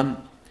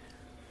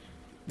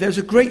 There's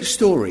a great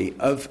story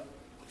of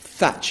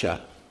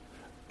Thatcher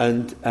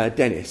and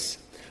Dennis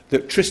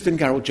that Tristan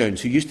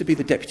Garrell-Jones, who used to be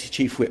the Deputy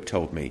Chief Whip,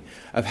 told me,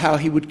 of how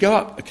he would go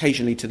up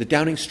occasionally to the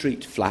Downing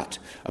Street flat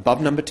above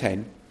number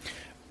 10,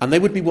 and they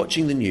would be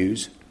watching the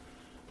news,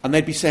 and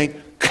they'd be saying,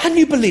 "Can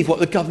you believe what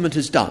the government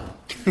has done?"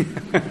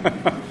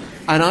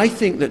 And I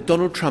think that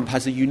Donald Trump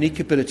has a unique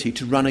ability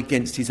to run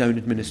against his own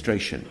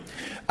administration.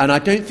 And I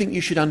don't think you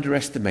should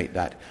underestimate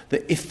that.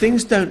 That if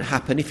things don't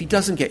happen, if he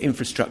doesn't get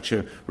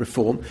infrastructure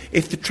reform,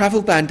 if the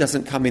travel ban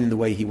doesn't come in the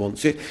way he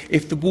wants it,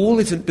 if the wall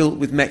isn't built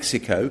with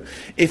Mexico,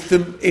 if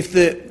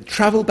the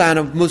travel ban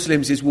of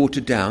Muslims is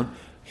watered down,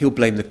 he'll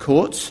blame the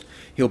courts,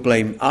 he'll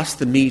blame us,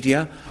 the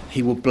media,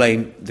 he will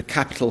blame the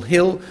Capitol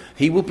Hill,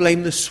 he will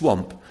blame the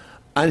swamp.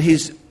 And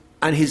his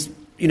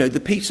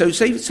so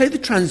say the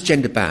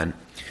transgender ban,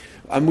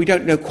 and we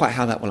don't know quite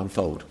how that will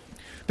unfold.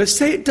 But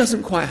say it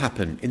doesn't quite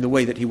happen in the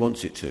way that he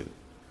wants it to.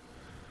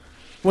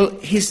 Well,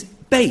 his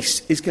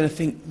base is going to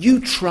think, you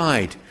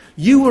tried,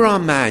 you were our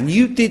man,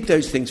 you did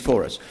those things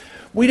for us.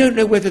 We don't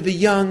know whether the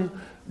young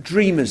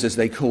dreamers, as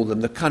they call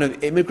them, the kind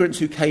of immigrants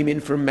who came in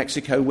from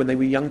Mexico when they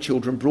were young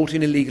children, brought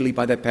in illegally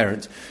by their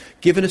parents,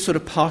 given a sort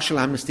of partial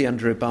amnesty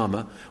under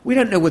Obama, we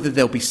don't know whether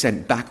they'll be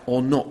sent back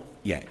or not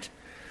yet.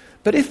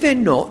 But if they're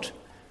not,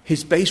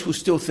 his base will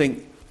still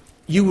think,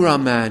 you were our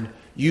man,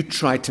 you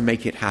tried to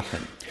make it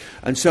happen.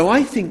 And so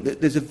I think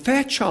that there's a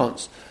fair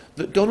chance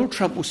that Donald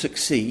Trump will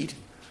succeed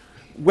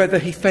whether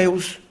he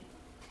fails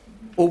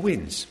or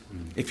wins,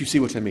 if you see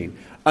what I mean.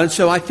 And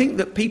so I think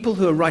that people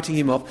who are writing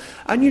him off,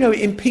 and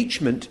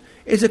impeachment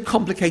is a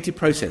complicated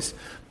process.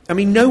 I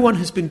mean, no one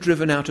has been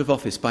driven out of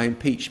office by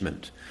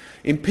impeachment.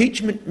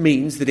 Impeachment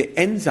means that it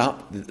ends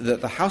up,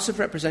 that the House of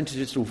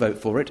Representatives will vote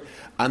for it,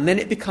 and then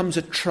it becomes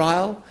a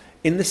trial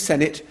in the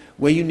Senate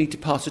where you need to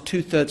pass a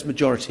 2/3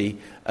 majority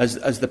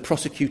as the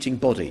prosecuting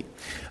body.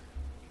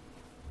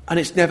 And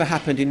it's never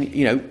happened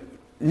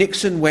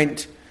Nixon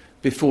went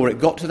before it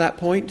got to that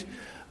point.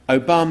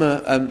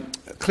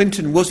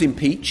 Clinton was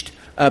impeached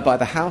by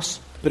the House,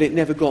 but it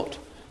never got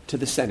to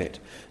the Senate.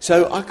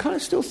 So I kind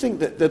of still think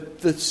that the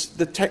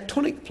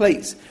tectonic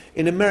plates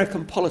in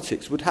American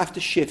politics would have to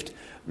shift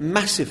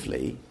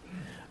massively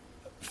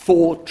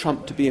for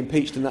Trump to be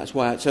impeached, and that's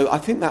why. So I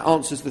think that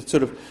answers the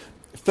sort of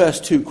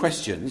first two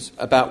questions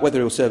about whether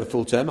he'll serve a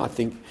full term. I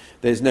think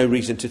there's no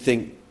reason to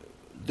think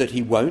that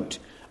he won't,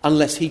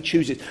 unless he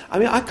chooses. I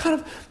mean,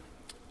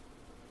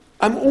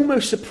 I'm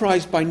almost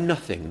surprised by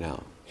nothing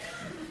now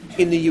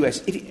in the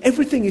US.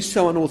 Everything is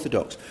so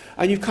unorthodox,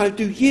 and you kind of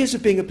do years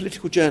of being a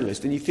political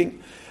journalist, and you think,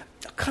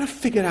 I kind of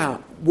figured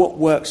out what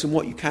works and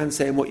what you can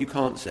say and what you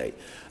can't say.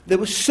 There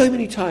were so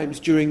many times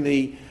during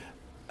the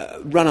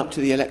run-up to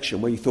the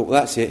election where you thought, well,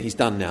 that's it, he's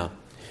done now.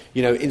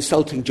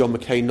 Insulting John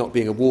McCain not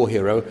being a war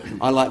hero.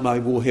 I like my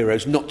war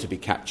heroes not to be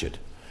captured.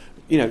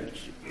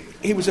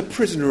 He was a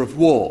prisoner of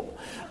war,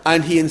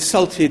 and he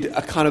insulted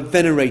a kind of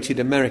venerated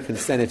American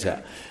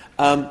senator.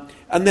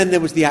 And then there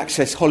was the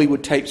Access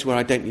Hollywood tapes, where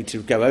I don't need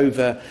to go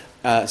over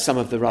some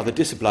of the rather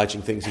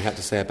disobliging things he had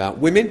to say about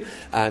women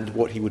and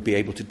what he would be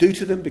able to do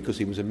to them because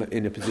he was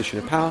in a position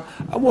of power,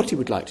 and what he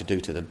would like to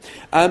do to them.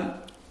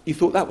 You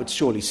thought that would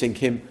surely sink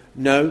him.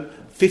 No,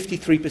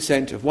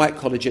 53% of white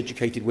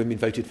college-educated women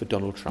voted for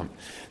Donald Trump.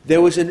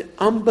 There was an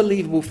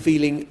unbelievable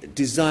feeling,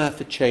 desire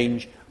for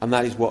change, and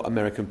that is what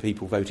American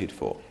people voted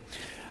for.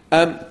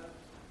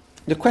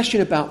 The question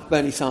about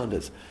Bernie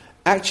Sanders,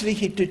 actually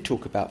he did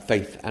talk about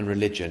faith and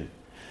religion,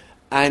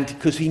 and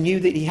because he knew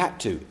that he had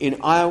to. In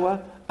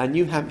Iowa and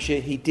New Hampshire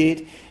he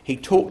did. He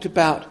talked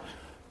about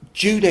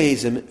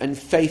Judaism and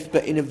faith,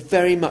 but in a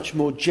very much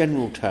more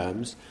general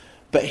terms,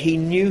 but he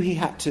knew he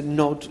had to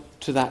nod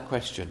to that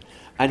question,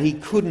 and he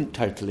couldn't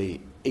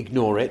totally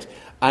ignore it.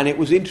 And it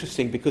was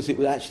interesting because it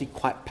was actually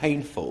quite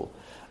painful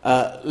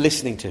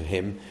listening to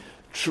him,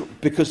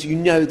 because you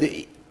know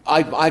that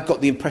I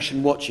got the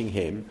impression watching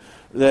him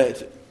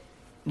that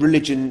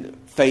religion,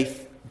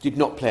 faith, did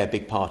not play a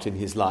big part in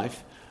his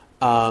life,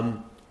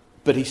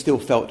 but he still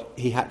felt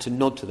he had to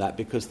nod to that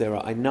because there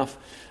are enough,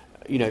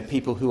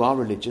 people who are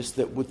religious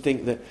that would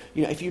think that,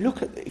 if you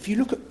look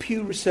at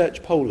Pew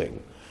Research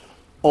polling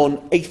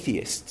on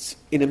atheists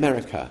in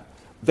America,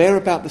 they're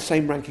about the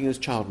same ranking as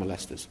child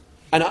molesters.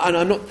 And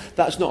I'm not.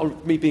 That's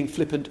not me being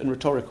flippant and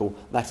rhetorical.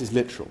 That is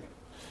literal.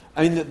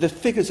 I mean, the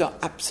figures are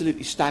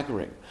absolutely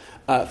staggering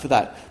for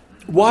that.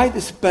 Why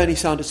the Bernie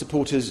Sanders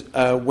supporters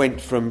went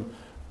from...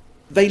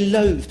 They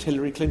loathed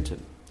Hillary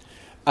Clinton.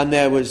 And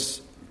there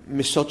was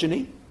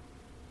misogyny.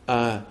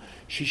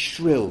 She's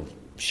shrill.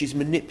 She's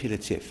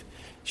manipulative.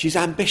 She's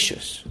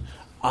ambitious.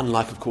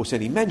 Unlike, of course,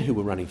 any men who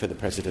were running for the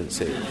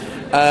presidency.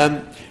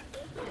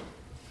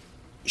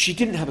 She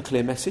didn't have a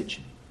clear message.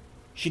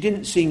 She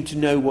didn't seem to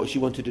know what she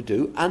wanted to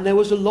do. And there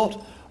was a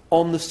lot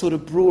on the sort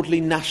of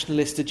broadly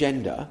nationalist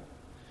agenda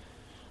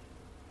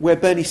where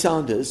Bernie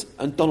Sanders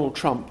and Donald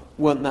Trump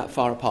weren't that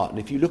far apart. And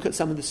if you look at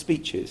some of the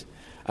speeches,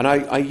 and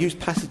I use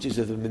passages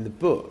of them in the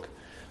book,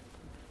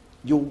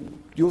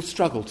 you'll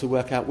struggle to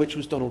work out which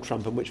was Donald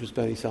Trump and which was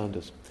Bernie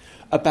Sanders.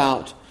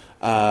 About,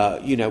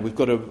 we've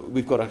got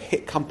to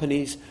hit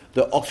companies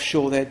that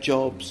offshore their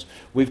jobs.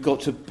 We've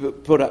got to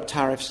put up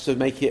tariffs to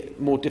make it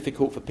more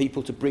difficult for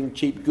people to bring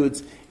cheap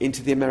goods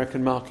into the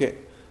American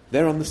market.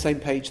 They're on the same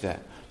page there.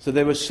 So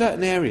there were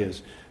certain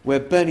areas where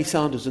Bernie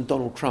Sanders and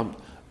Donald Trump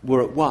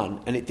were at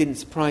one, and it didn't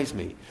surprise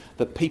me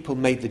that people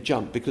made the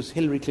jump because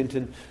Hillary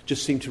Clinton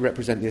just seemed to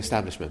represent the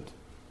establishment.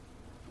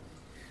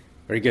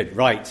 Very good.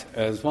 Right.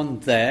 There's one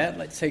there.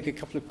 Let's take a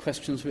couple of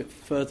questions a bit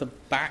further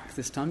back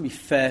this time. Be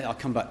fair. I'll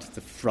come back to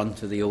the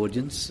front of the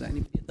audience.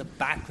 Anybody at the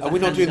back? Are we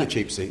not doing the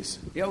cheap seats?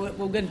 Yeah,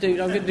 I'm going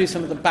to do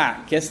some at the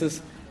back. Yes,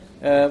 there's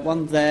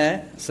one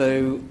there.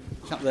 So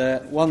up there,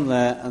 one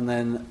there, and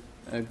then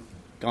a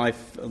guy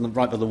on the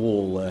right by the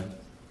wall there.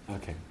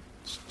 Okay.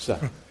 So,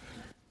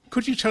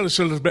 could you tell us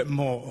a little bit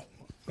more?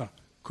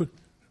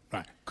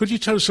 Could you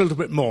tell us a little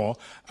bit more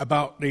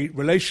about the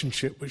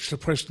relationship which the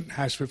President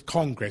has with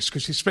Congress?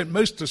 Because he spent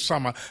most of the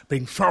summer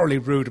being thoroughly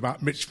rude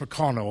about Mitch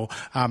McConnell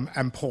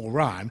and Paul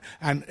Ryan,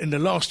 and in the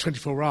last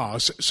 24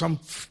 hours, some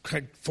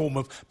form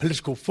of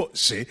political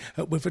footsie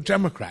with the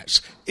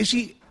Democrats. Is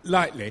he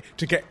likely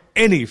to get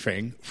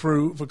anything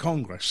through the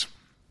Congress?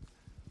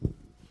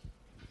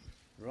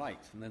 Right,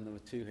 and then there were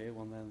two here,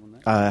 one there and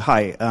one there.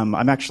 Hi,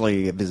 I'm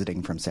actually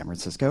visiting from San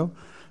Francisco.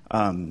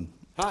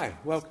 Hi,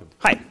 welcome.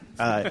 Hi.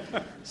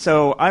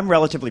 So I'm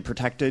relatively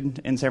protected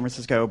in San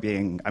Francisco,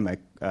 being I'm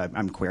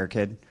a queer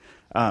kid.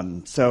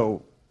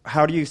 So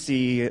how do you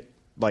see,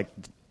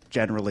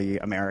 generally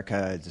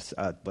America's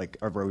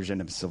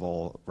erosion of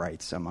civil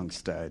rights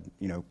amongst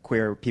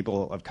queer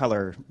people of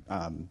color,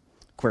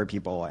 queer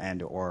people,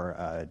 and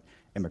or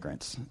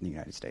immigrants in the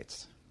United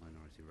States?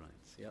 Minority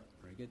rights. Yep,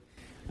 very good.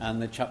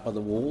 And the chap by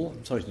the wall.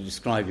 I'm sorry to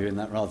describe you in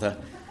that rather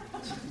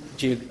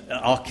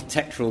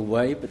architectural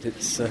way, but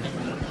it's.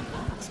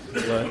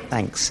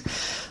 Thanks.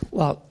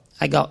 Well,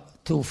 I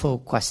got two full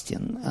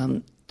questions.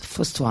 The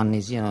first one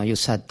is, you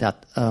said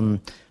that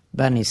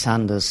Bernie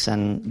Sanders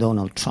and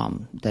Donald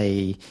Trump,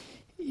 they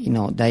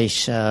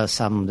share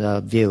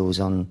some views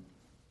on,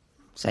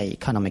 say,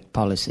 economic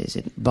policies.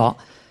 But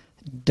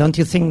don't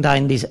you think that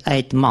in these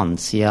 8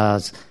 months he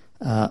has,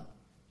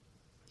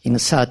 in a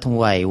certain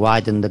way,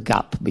 widened the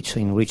gap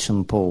between rich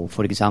and poor?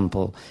 For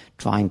example,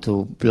 trying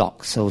to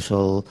block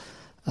social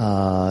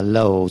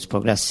laws,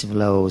 progressive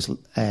laws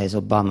as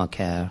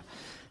Obamacare.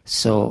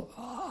 So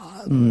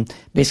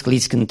basically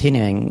it's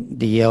continuing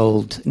the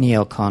old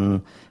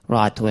neocon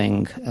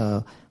right-wing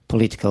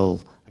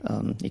political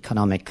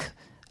economic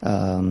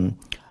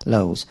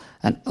laws.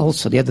 And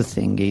also the other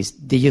thing is,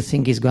 do you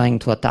think he's going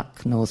to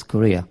attack North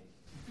Korea?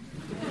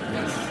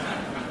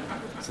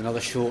 It's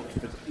another short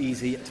but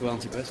easy to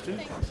answer question.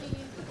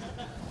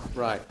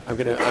 Right, I'm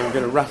going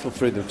to rattle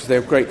through them because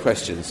they're great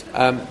questions.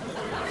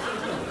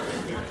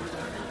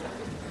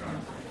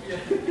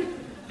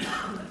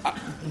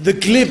 The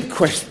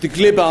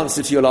glib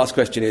answer to your last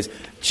question is,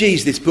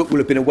 geez, this book will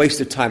have been a waste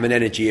of time and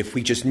energy if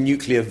we just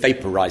nuclear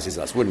vaporizes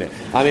us, wouldn't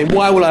it? I mean,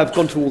 why will I have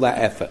gone to all that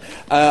effort?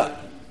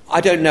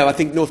 I don't know. I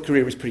think North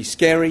Korea is pretty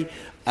scary,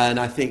 and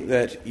I think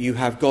that you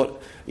have got,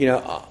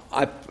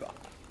 I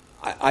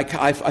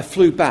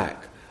flew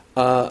back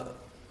at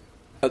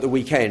the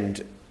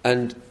weekend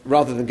And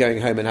rather than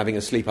going home and having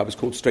a sleep, I was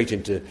called straight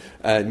into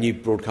New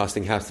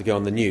Broadcasting House to go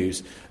on the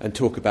news and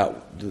talk about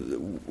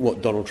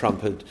what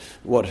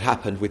what had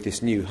happened with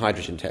this new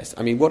hydrogen test.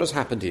 I mean, what has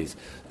happened is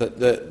that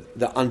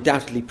the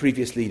undoubtedly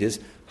previous leaders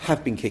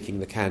have been kicking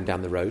the can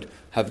down the road,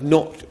 have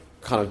not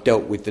kind of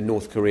dealt with the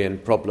North Korean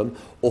problem,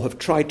 or have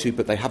tried to,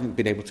 but they haven't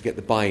been able to get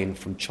the buy-in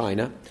from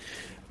China.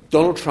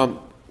 Donald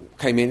Trump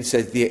came in and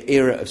said the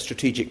era of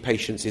strategic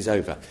patience is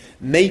over.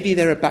 Maybe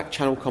there are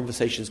back-channel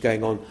conversations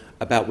going on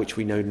about which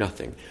we know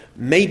nothing.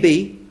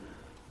 Maybe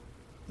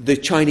the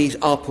Chinese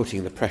are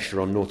putting the pressure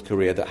on North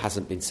Korea that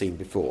hasn't been seen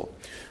before.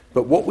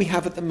 But what we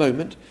have at the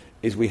moment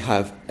is we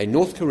have a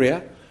North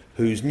Korea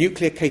whose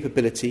nuclear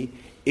capability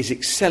is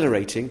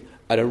accelerating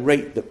at a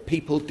rate that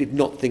people did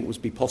not think was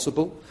be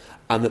possible,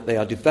 and that they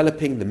are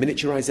developing the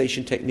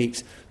miniaturization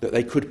techniques that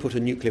they could put a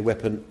nuclear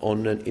weapon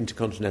on an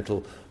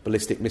intercontinental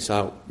ballistic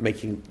missile,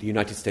 making the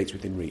United States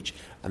within reach.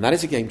 And that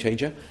is a game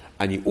changer.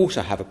 And you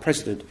also have a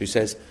president who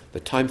says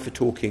the time for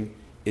talking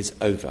is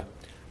over.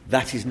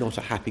 That is not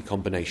a happy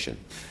combination.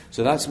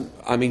 So that's,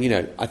 I mean, you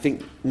know, I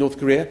think North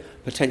Korea,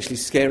 potentially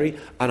scary,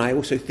 and I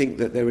also think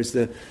that there is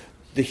the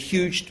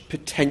huge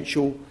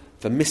potential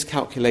for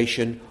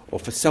miscalculation or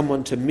for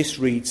someone to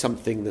misread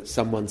something that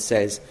someone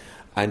says.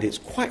 And it's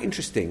quite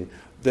interesting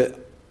that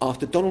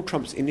after Donald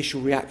Trump's initial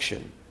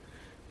reaction,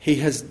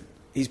 he's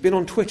been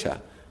on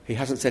Twitter. He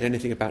hasn't said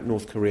anything about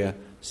North Korea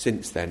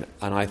since then.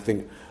 And I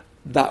think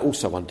that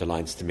also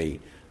underlines to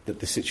me that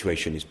the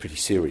situation is pretty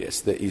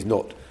serious, that he's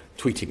not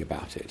tweeting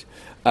about it.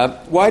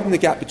 Widen the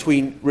gap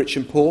between rich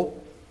and poor?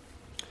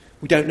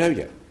 We don't know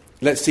yet.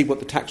 Let's see what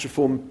the tax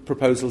reform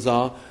proposals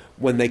are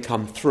when they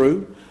come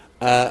through.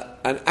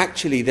 And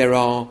actually there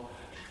are,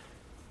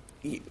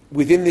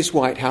 within this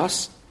White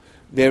House,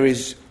 there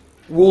is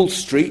Wall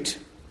Street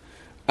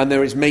and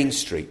there is Main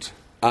Street.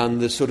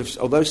 And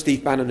although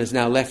Steve Bannon has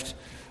now left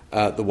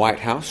the White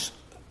House,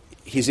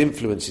 his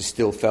influence is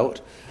still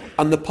felt.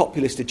 And the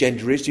populist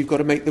agenda is you've got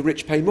to make the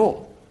rich pay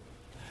more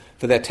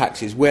for their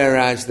taxes.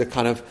 Whereas the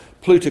kind of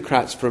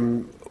plutocrats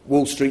from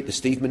Wall Street, the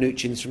Steve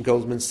Mnuchins from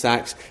Goldman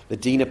Sachs, the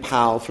Dina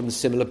Powell from a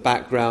similar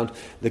background,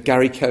 the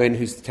Gary Cohen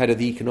who's the head of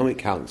the Economic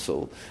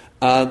Council,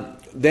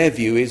 their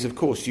view is, of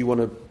course, you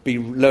want to be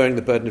lowering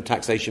the burden of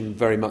taxation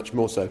very much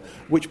more so,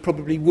 which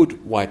probably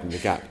would widen the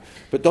gap.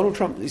 But Donald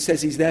Trump, he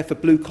says he's there for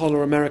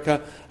blue-collar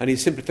America and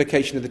his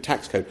simplification of the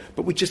tax code.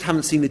 But we just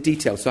haven't seen the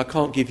details, so I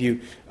can't give you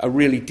a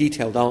really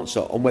detailed answer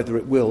on whether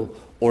it will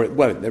or it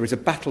won't. There is a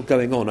battle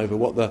going on over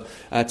what the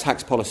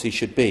tax policy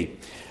should be.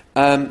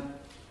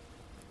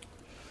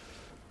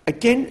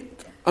 Again,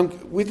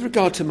 with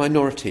regard to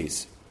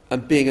minorities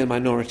and being a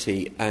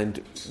minority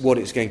and what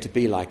it's going to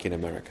be like in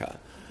America,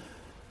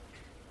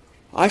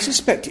 I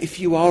suspect if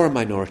you are a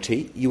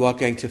minority, you are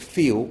going to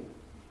feel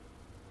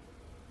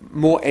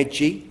more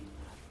edgy,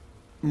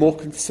 more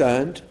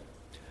concerned,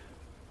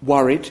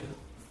 worried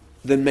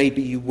than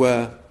maybe you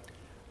were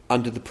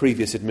under the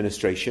previous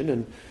administration.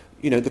 And,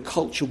 you know, the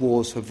culture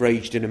wars have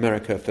raged in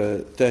America for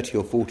 30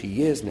 or 40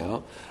 years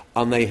now,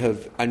 and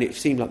it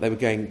seemed like they were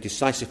going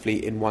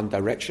decisively in one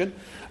direction.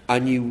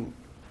 And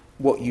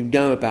what you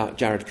know about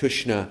Jared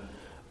Kushner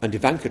and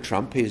Ivanka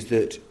Trump is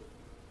that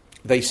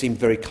they seemed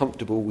very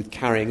comfortable with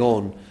carrying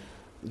on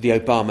the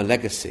Obama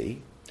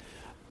legacy.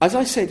 As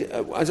I said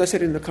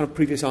in the kind of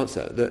previous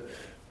answer, that,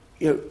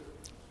 you know,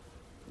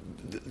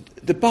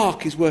 the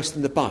bark is worse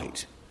than the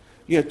bite.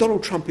 You know,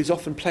 Donald Trump is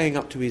often playing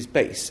up to his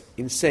base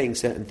in saying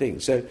certain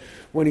things. So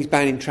when he's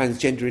banning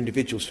transgender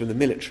individuals from the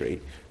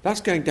military,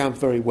 that's going down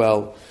very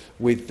well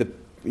with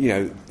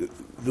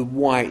the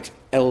white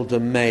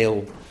elder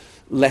male,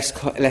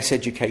 less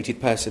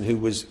educated person who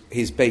was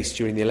his base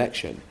during the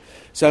election.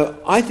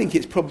 So I think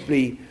it's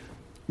probably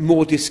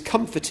more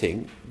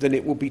discomforting than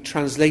it will be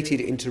translated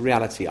into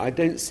reality. I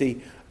don't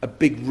see a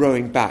big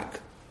rowing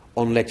back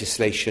on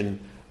legislation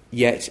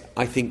yet.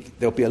 I think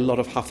there'll be a lot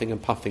of huffing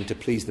and puffing to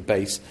please the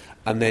base,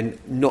 and then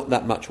not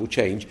that much will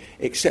change,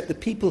 except the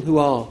people who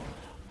are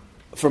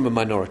from a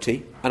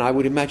minority. And I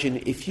would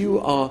imagine if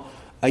you are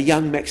a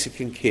young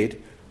Mexican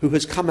kid who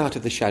has come out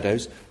of the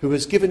shadows, who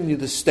has given you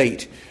the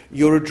state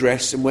your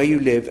address and where you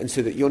live, and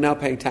so that you're now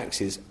paying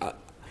taxes,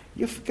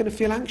 you're going to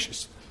feel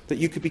anxious that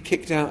you could be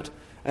kicked out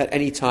at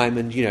any time.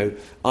 And, you know,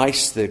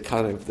 ICE, the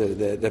kind of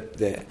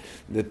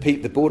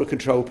the border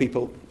control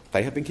people,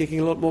 they have been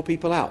kicking a lot more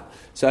people out.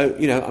 So,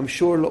 you know, I'm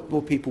sure a lot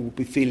more people will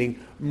be feeling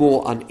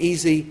more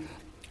uneasy,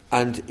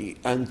 and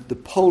the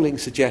polling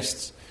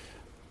suggests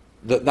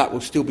that will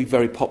still be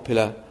very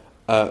popular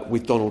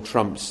with Donald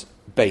Trump's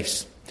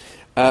base.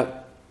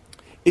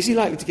 Is he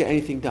likely to get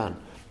anything done?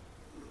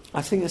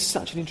 I think that's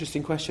such an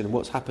interesting question.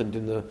 What's happened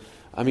in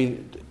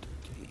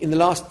the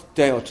last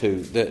day or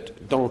two,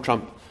 that Donald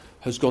Trump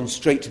has gone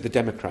straight to the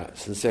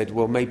Democrats and said,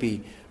 well,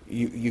 maybe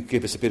you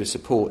give us a bit of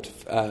support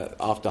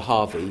after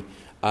Harvey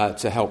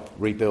to help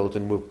rebuild,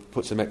 and we'll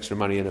put some extra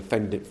money in a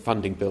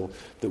funding bill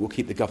that will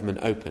keep the government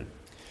open.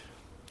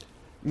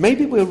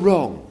 Maybe we're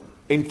wrong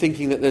in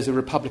thinking that there's a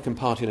Republican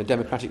Party and a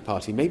Democratic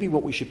Party. Maybe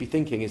what we should be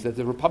thinking is there's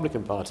a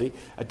Republican Party,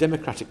 a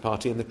Democratic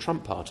Party, and the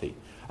Trump Party.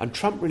 And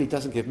Trump really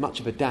doesn't give much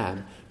of a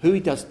damn who he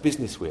does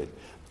business with,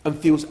 and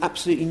feels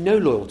absolutely no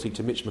loyalty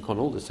to Mitch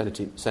McConnell, the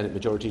Senate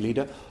Majority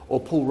Leader, or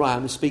Paul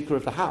Ryan, the Speaker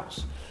of the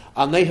House.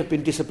 And they have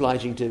been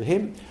disobliging to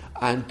him.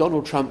 And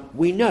Donald Trump,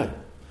 we know,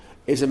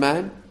 is a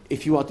man,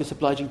 if you are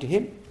disobliging to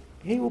him,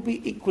 he will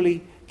be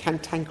equally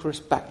cantankerous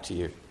back to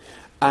you.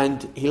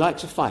 And he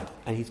likes a fight,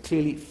 and he's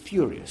clearly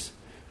furious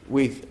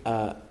with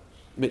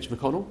Mitch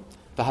McConnell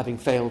for having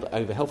failed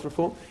over health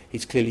reform.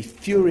 He's clearly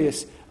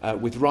furious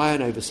with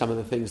Ryan over some of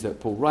the things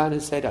that Paul Ryan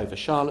has said, over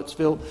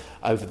Charlottesville,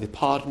 over the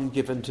pardon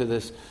given to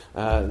this,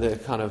 the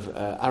kind of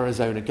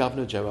Arizona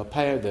governor, Joe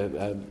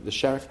Arpaio, the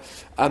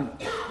sheriff. And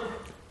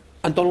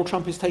Donald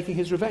Trump is taking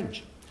his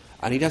revenge.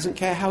 And he doesn't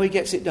care how he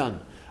gets it done.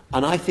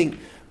 And I think,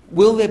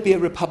 will there be a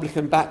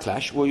Republican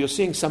backlash? Well, you're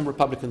seeing some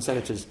Republican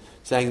senators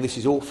saying this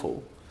is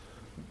awful.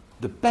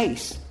 The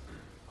base,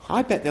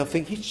 I bet they'll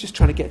think he's just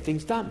trying to get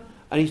things done.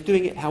 And he's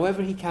doing it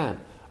however he can.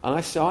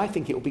 And so I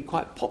think it will be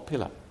quite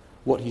popular,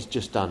 what he's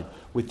just done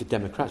with the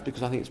Democrats,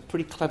 because I think it's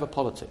pretty clever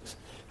politics.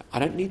 I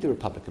don't need the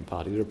Republican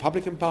Party. The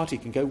Republican Party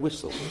can go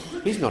whistle.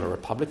 He's not a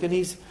Republican.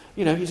 He's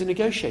a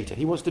negotiator.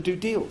 He wants to do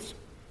deals.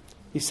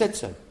 He said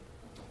so.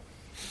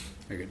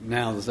 Very good.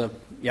 Now there's a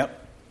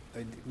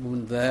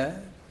woman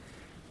there,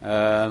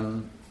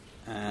 and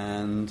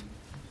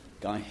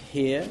guy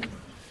here.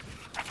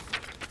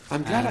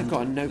 I'm glad I've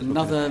got a notebook.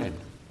 Another and a pen.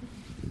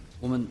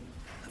 woman,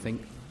 I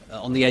think,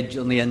 on the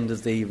end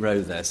of the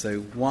row there. So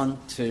 1,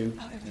 2,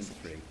 and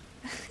 3.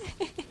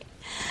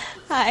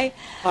 Hi.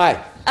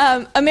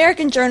 Hi.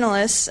 American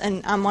journalists,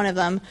 and I'm one of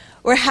them,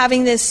 we're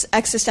having this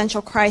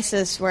existential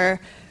crisis where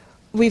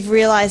we've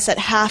realized that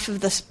half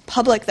of the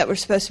public that we're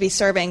supposed to be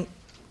serving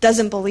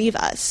doesn't believe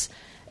us.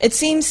 It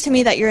seems to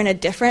me that you're in a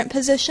different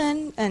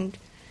position, and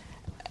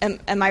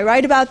am I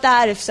right about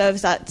that? If so,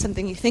 is that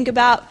something you think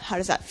about? How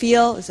does that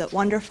feel? Is it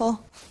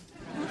wonderful?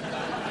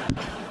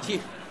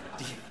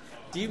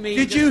 Do you mean...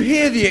 Did you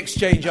hear the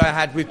exchange I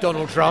had with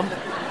Donald Trump?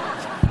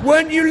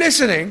 Weren't you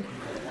listening?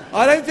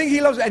 I don't think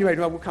he loves it. Anyway,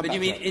 we'll come back.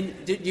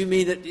 Do you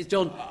mean that,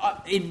 John,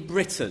 in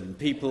Britain,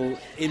 people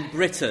in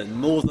Britain,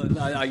 more than...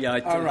 All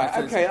right,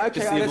 okay.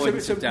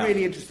 It's a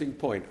really interesting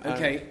point.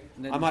 Okay.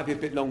 I might be a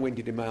bit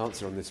long-winded in my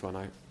answer on this one.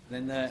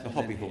 It's a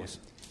hobby horse.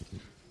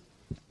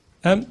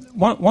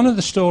 One of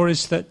the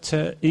stories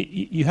that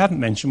you haven't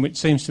mentioned, which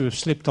seems to have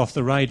slipped off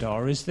the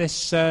radar, is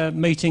this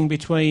meeting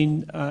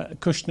between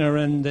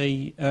Kushner and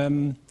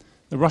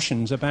the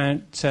Russians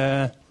about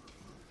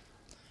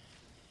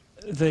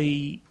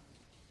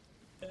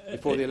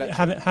before the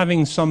election,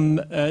 having some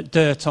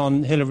dirt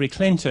on Hillary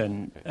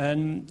Clinton,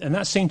 and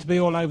that seemed to be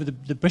all over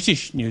the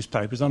British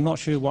newspapers. I'm not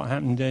sure what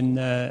happened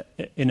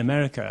in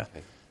America,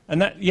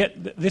 and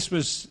this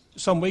was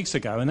some weeks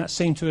ago, and that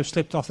seemed to have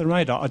slipped off the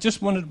radar. I just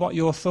wondered what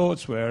your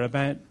thoughts were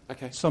about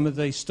some of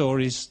these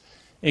stories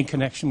in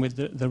connection with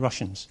the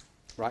Russians.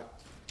 Right.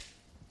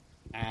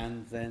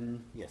 And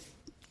then, yes.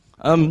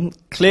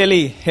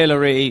 Clearly,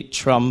 Hillary,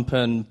 Trump,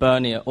 and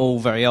Bernie are all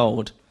very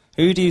old.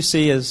 Who do you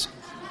see as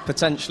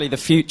potentially the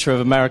future of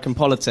American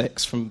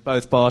politics from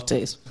both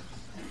parties?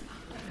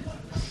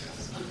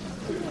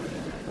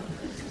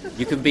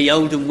 You can be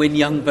old and win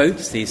young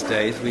votes these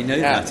days. We know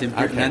that in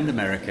Britain and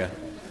America.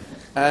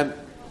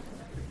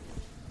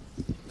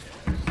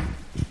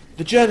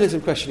 The journalism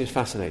question is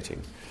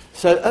fascinating.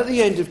 So at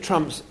the end of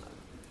Trump's...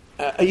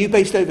 are you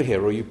based over here,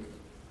 or are you...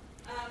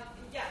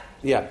 Yeah.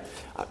 Yeah.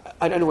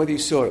 I don't know whether you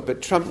saw it,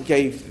 but Trump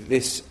gave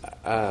this...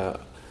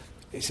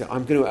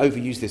 I'm going to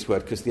overuse this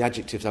word because the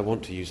adjectives I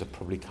want to use I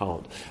probably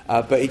can't.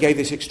 But he gave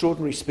this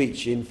extraordinary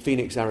speech in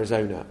Phoenix,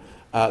 Arizona,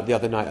 the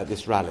other night at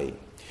this rally,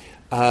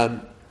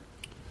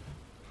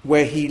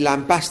 where he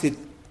lambasted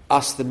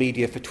us, the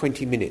media, for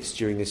 20 minutes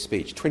during this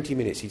speech. 20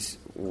 minutes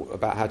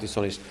about how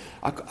dishonest...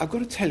 I've got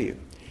to tell you,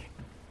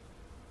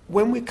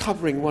 when we're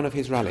covering one of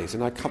his rallies,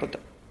 and I covered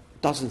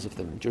dozens of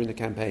them during the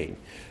campaign,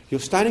 you're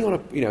standing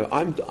on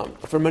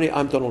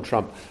I'm Donald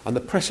Trump, and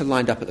the press are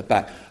lined up at the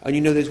back,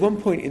 and there's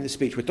one point in the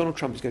speech where Donald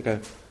Trump is going to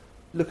go,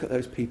 look at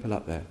those people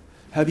up there.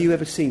 Have you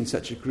ever seen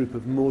such a group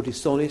of more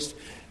dishonest,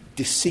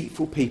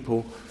 deceitful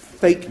people,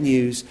 fake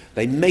news,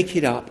 they make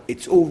it up,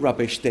 it's all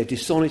rubbish, they're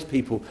dishonest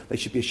people, they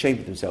should be ashamed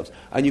of themselves.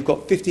 And you've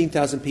got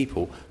 15,000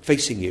 people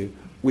facing you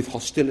with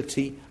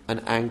hostility and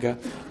anger,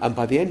 and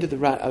by the end of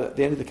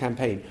the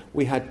campaign,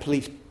 we had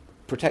police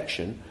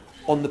protection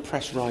on the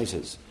press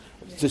risers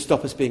to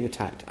stop us being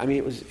attacked. I mean,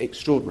 it was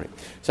extraordinary.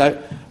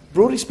 So,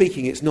 broadly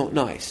speaking, it's not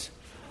nice.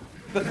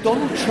 But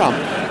Donald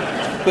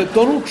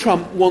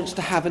Trump wants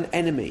to have an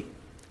enemy.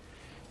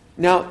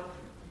 Now,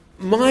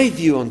 my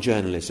view on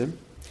journalism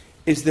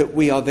is that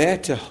we are there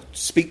to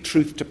speak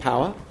truth to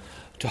power,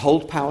 to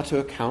hold power to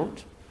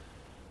account.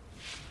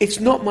 It's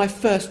not my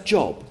first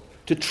job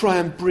to try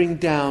and bring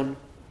down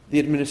the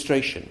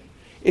administration.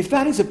 If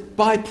that is a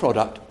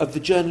byproduct of the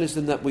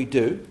journalism that we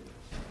do,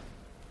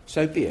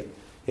 so be it.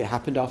 It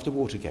happened after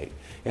Watergate.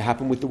 It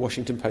happened with the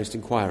Washington Post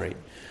inquiry.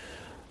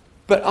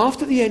 But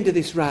after the end of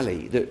this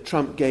rally that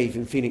Trump gave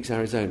in Phoenix,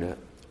 Arizona,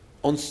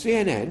 on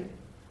CNN,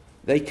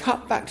 they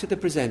cut back to the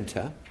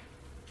presenter,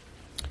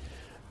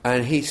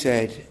 and he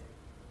said,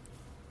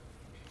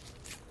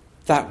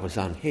 "That was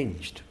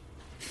unhinged.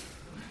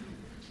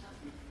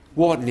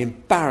 What an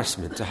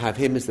embarrassment to have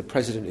him as the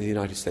President of the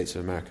United States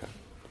of America."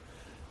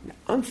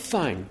 I'm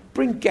fine.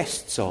 Bring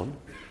guests on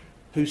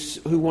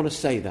who want to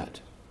say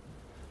that.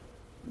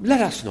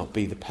 Let us not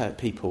be the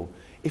people.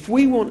 If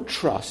we want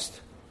trust,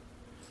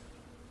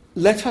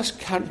 let us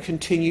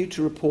continue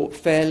to report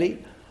fairly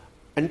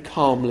and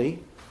calmly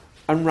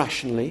and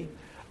rationally.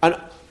 And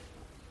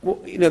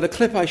the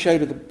clip I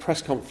showed of the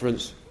press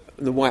conference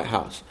in the White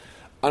House,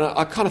 and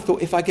I kind of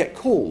thought, if I get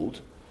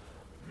called,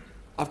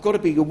 I've got to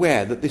be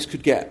aware that it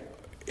could get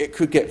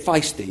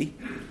feisty,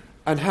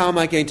 and how am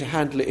I going to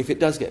handle it if it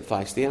does get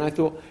feisty? And I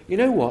thought, you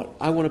know what?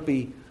 I want to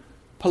be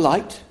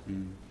polite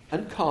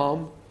and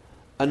calm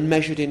and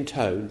measured in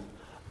tone.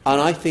 And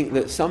I think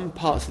that some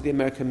parts of the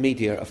American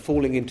media are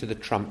falling into the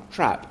Trump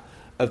trap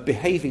of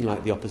behaving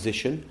like the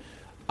opposition,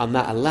 and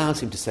that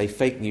allows him to say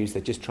fake news,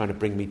 they're just trying to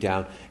bring me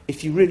down.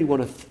 If you really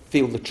want to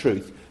feel the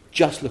truth,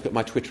 just look at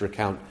my Twitter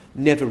account.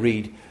 Never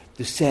read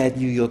the sad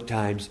New York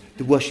Times,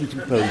 the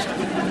Washington Post.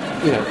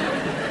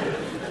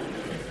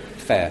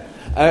 Fair.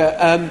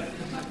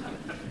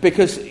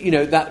 Because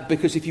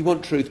if you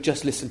want truth,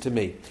 just listen to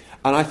me.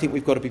 And I think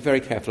we've got to be very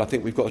careful. I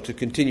think we've got to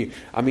continue.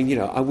 I mean,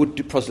 I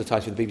would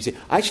proselytise with the BBC.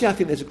 Actually, I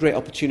think there's a great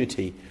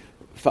opportunity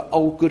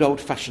for good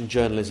old-fashioned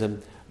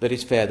journalism that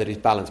is fair, that is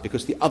balanced,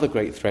 because the other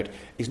great threat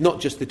is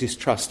not just the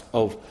distrust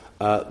of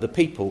the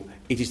people,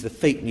 it is the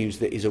fake news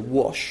that is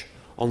awash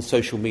on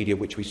social media,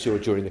 which we saw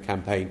during the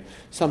campaign,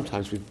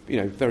 sometimes with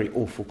very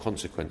awful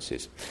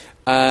consequences.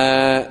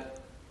 Kushner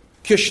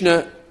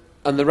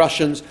and the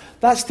Russians,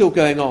 that's still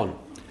going on.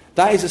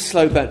 That is a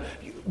slow burn.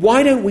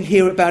 Why don't we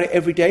hear about it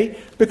every day?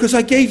 Because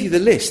I gave you the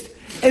list.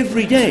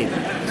 Every day.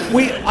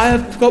 I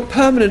have got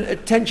permanent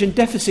attention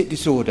deficit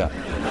disorder.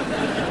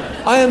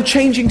 I am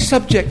changing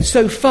subjects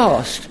so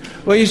fast,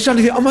 where you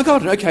suddenly think, oh my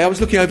God, okay, I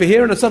was looking over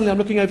here and suddenly I'm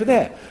looking over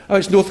there. Oh,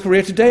 it's North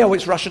Korea today, oh,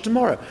 it's Russia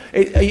tomorrow.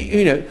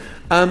 I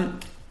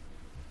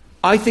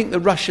think the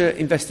Russia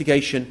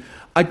investigation,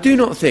 I do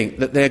not think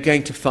that they're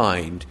going to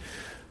find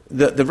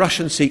that the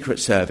Russian Secret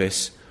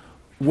Service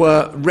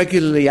were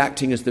regularly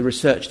acting as the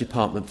research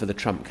department for the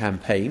Trump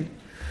campaign.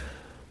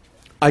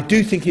 I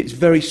do think it's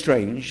very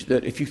strange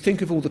that if you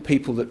think of all the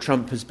people that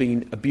Trump has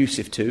been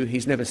abusive to,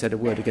 he's never said a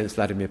word against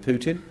Vladimir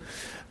Putin.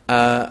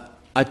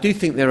 I do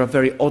think there are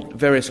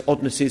various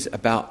oddnesses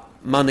about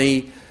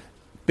money,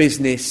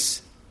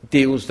 business,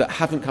 deals that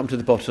haven't come to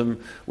the bottom.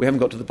 We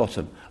haven't got to the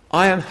bottom.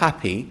 I am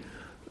happy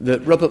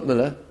that Robert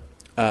Mueller,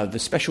 the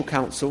special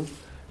counsel,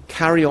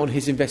 carry on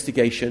his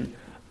investigation,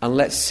 and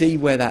let's see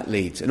where that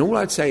leads. And all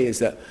I'd say is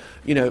that,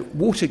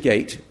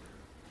 Watergate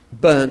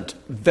burnt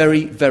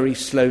very, very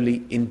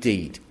slowly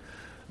indeed.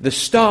 The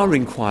Starr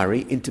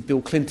inquiry into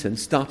Bill Clinton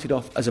started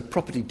off as a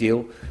property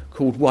deal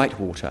called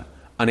Whitewater,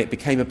 and it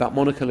became about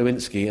Monica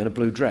Lewinsky and a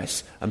blue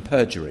dress and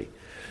perjury.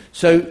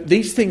 So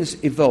these things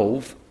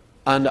evolve,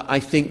 and I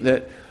think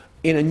that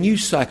in a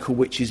news cycle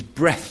which is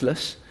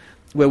breathless,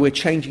 where we're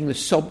changing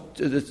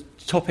the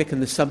topic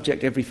and the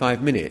subject every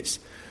 5 minutes,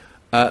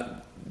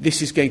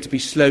 this is going to be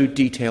slow,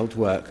 detailed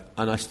work,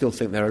 and I still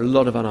think there are a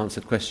lot of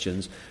unanswered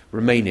questions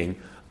remaining.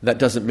 That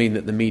doesn't mean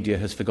that the media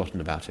has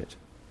forgotten about it.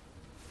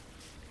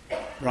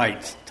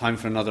 Right, time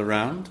for another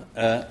round.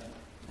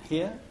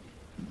 Here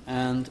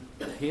and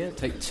here.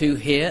 Take two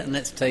here, and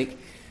let's take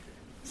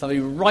somebody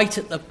right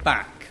at the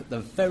back, the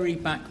very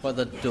back by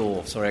the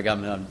door. Sorry,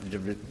 I'm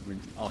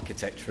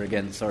architecture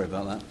again. Sorry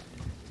about that.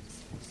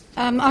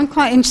 I'm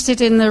quite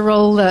interested in the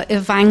role that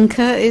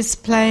Ivanka is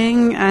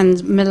playing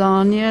and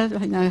Melania.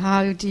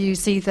 How do you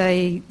see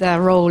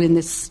their role in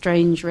this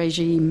strange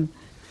regime?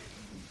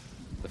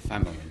 The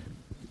family.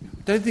 I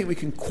don't think we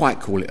can quite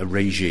call it a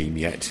regime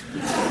yet.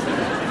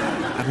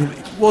 I mean,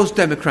 it was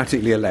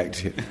democratically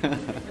elected.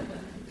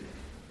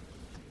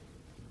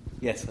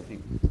 Yes, I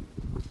think.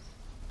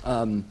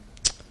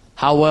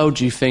 How well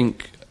do you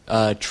think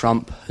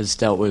Trump has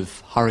dealt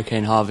with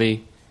Hurricane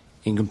Harvey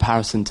in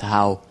comparison to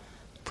how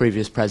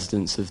previous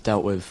presidents have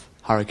dealt with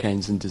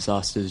hurricanes and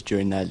disasters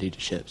during their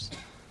leaderships?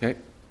 Okay.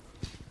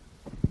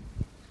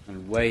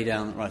 And way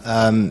down right.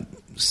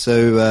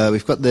 So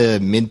we've got the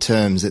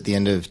midterms at the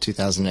end of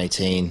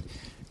 2018,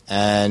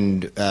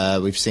 and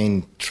we've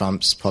seen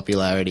Trump's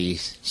popularity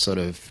sort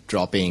of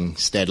dropping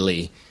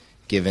steadily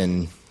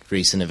given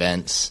recent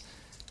events.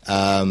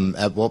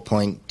 At what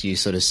point do you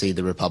sort of see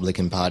the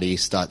Republican Party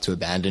start to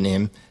abandon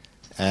him?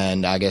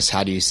 And I guess,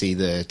 how do you see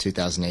the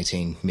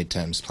 2018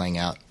 midterms playing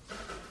out? I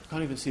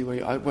can't even see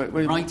where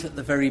right at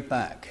the very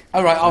back.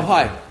 Oh, right. Oh,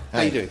 hi.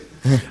 How you doing?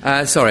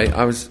 Sorry,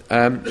 I was...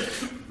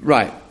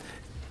 right.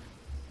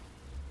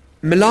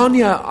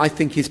 Melania, I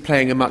think, is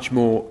playing a much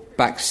more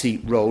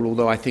backseat role,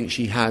 although I think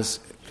she has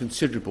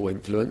considerable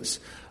influence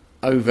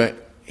over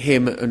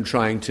him and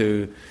trying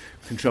to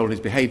control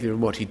his behaviour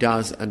and what he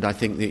does. And I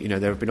think that,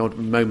 there have been odd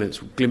moments,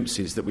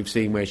 glimpses that we've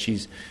seen where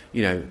she's,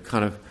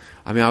 kind of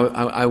I mean,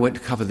 I went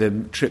to cover the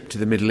trip to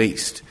the Middle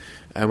East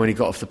when he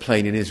got off the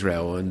plane in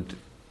Israel, and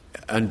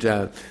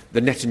the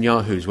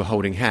Netanyahus were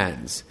holding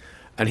hands,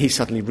 and he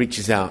suddenly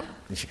reaches out,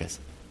 and she goes,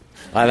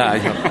 like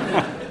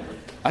that.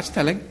 That's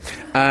telling.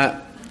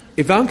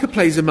 Ivanka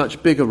plays a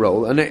much bigger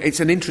role, and it's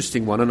an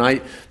interesting one, and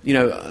I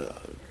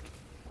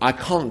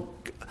can't...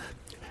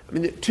 I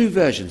mean, there are two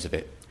versions of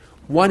it.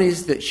 One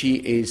is that she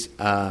is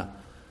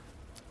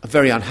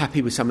very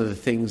unhappy with some of the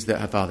things that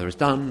her father has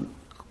done,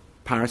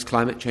 Paris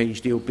climate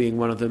change deal being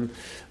one of them,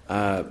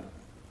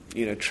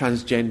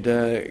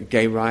 transgender,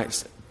 gay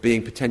rights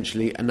being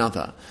potentially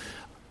another.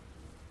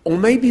 Or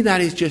maybe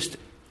that is just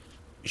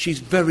she's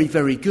very,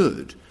 very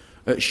good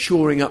at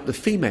shoring up the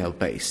female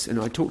base. And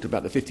I talked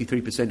about the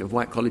 53% of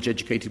white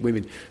college-educated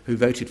women who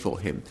voted for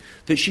him,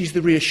 that she's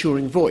the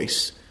reassuring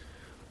voice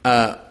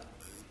that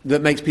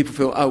makes people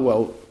feel, oh,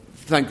 well,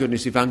 thank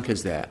goodness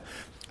Ivanka's there.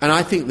 And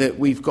I think that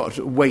we've got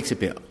to wait a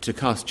bit to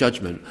cast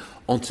judgment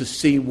on to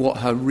see what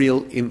her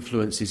real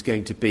influence is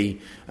going to be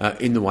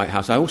in the White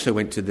House. I also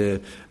went to the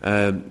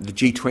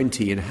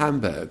G20 in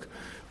Hamburg,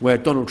 where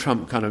Donald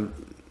Trump kind of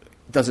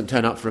doesn't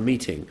turn up for a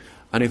meeting,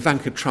 and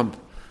Ivanka Trump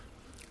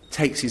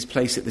takes his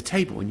place at the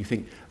table, and you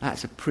think,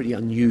 that's a pretty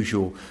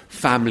unusual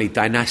family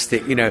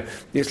dynastic,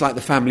 it's like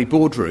the family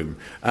boardroom,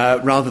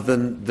 rather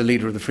than the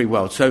leader of the free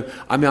world. So,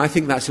 I mean, I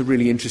think that's a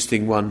really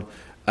interesting one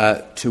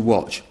to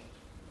watch.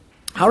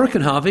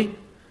 Hurricane Harvey,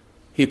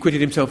 he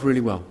acquitted himself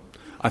really well.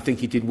 I think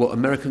he did what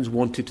Americans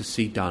wanted to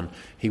see done.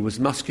 He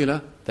was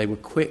muscular, they were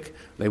quick,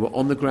 they were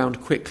on the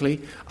ground quickly.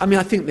 I mean,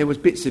 I think there was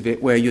bits of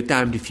it where you're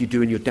damned if you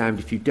do and you're damned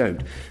if you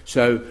don't.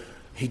 So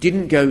he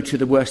didn't go to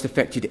the worst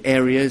affected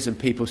areas and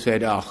people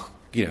said,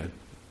 he's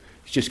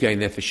just going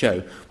there for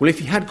show. Well, if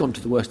he had gone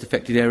to the worst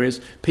affected areas,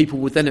 people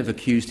would then have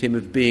accused him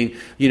of being,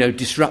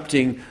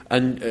 disrupting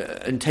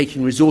and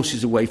taking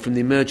resources away from the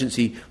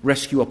emergency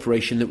rescue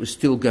operation that was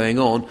still going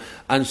on.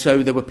 And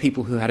so there were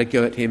people who had a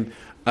go at him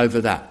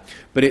over that.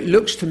 But it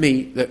looks to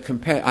me that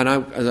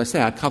as I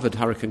say, I covered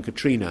Hurricane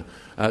Katrina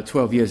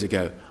 12 years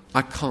ago.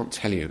 I can't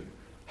tell you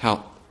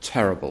how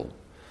terrible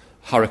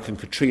Hurricane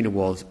Katrina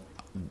was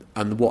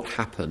and what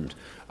happened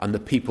and the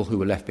people who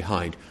were left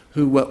behind,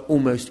 who were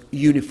almost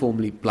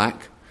uniformly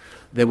black.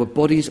 There were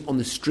bodies on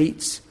the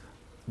streets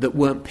that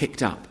weren't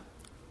picked up.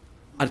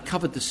 I'd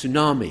covered the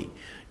tsunami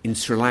in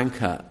Sri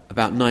Lanka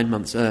about 9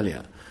 months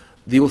earlier.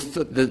 The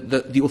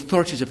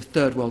authorities of a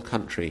third world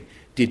country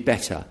did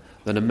better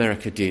than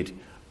America did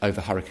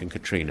over Hurricane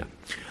Katrina.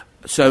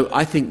 So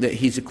I think that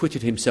he's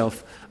acquitted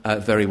himself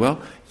very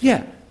well.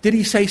 Yeah, did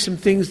he say some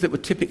things that were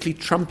typically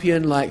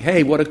Trumpian, like,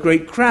 hey, what a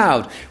great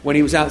crowd, when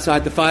he was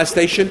outside the fire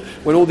station,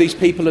 when all these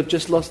people have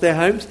just lost their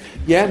homes?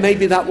 Yeah,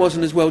 maybe that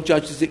wasn't as well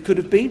judged as it could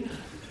have been,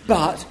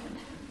 but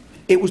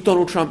it was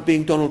Donald Trump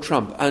being Donald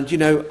Trump. And,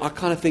 I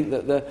kind of think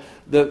that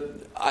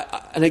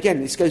and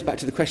again, this goes back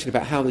to the question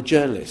about how the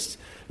journalists,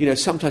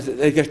 sometimes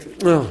they go,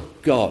 oh,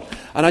 God.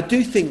 And I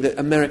do think that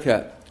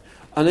America,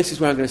 and this is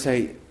where I'm going to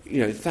say,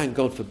 thank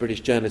God for British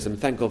journalism,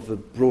 thank God for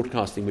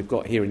broadcasting we've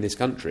got here in this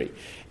country,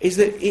 is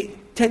that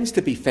it tends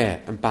to be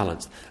fair and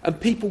balanced. And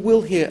people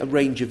will hear a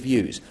range of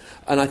views.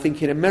 And I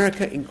think in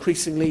America,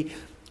 increasingly,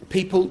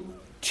 people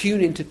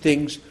tune into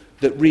things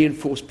that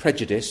reinforce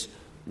prejudice,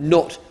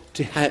 not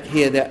to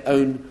hear their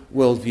own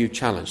worldview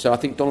challenged. So I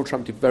think Donald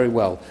Trump did very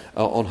well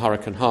on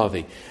Hurricane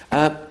Harvey.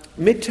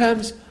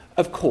 Midterms,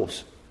 of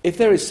course. If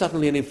there is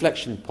suddenly an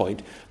inflection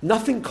point,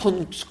 nothing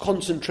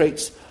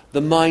concentrates the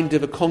mind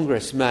of a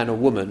congressman or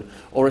woman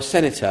or a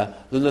senator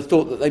than the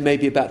thought that they may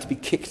be about to be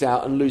kicked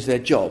out and lose their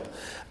job.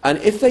 And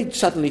if they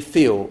suddenly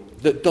feel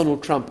that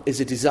Donald Trump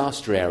is a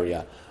disaster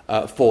area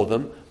for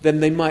them, then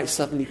they might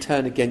suddenly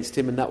turn against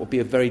him, and that would be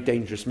a very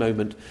dangerous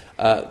moment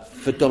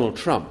for Donald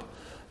Trump.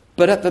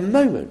 But at the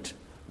moment,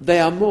 they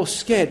are more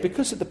scared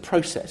because of the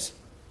process.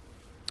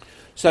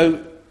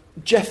 So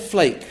Jeff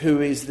Flake,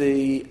 who is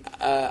the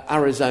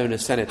Arizona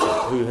senator,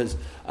 who has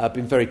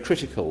been very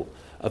critical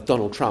of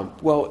Donald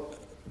Trump, well,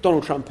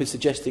 Donald Trump is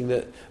suggesting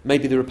that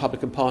maybe the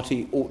Republican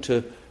Party ought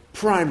to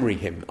primary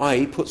him,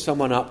 i.e. put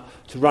someone up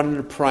to run in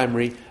a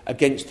primary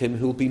against him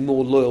who will be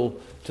more loyal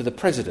to the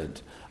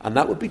president. And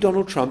that would be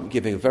Donald Trump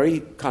giving a very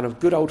kind of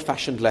good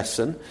old-fashioned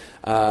lesson,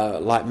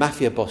 like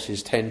mafia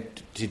bosses tend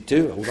to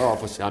do, although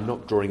obviously I'm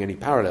not drawing any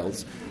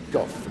parallels.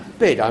 God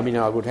forbid. I mean,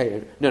 I would hate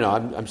it. No,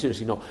 I'm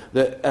seriously not.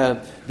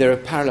 There are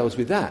parallels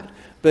with that.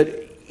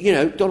 But,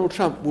 Donald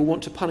Trump will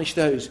want to punish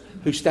those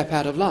who step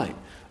out of line.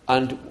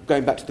 And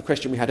going back to the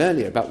question we had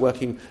earlier about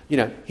working,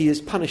 he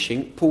is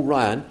punishing Paul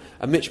Ryan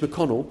and Mitch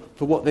McConnell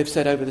for what they've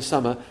said over the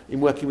summer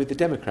in working with the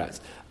Democrats.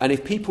 And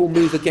if people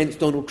move against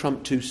Donald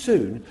Trump too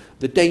soon,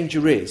 the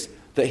danger is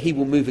that he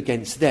will move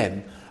against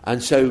them.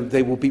 And so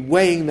they will be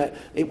weighing that.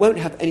 It won't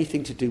have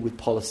anything to do with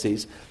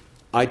policies,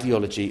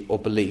 ideology or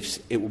beliefs.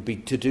 It will be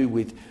to do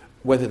with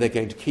whether they're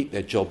going to keep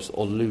their jobs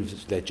or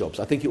lose their jobs.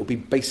 I think it will be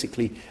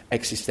basically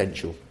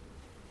existential.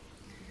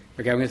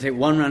 Okay, I'm going to take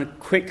one round of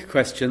quick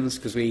questions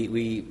because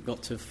we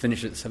got to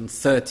finish at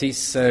 7:30.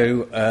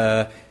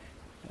 So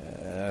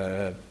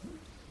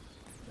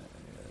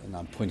No,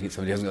 I'm pointing at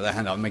somebody who hasn't got their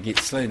hand up. I'm making it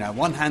slow now.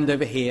 One hand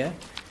over here,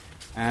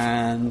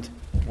 and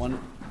one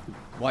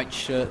white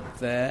shirt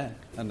there,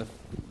 and the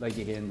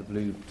lady here in the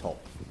blue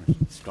top.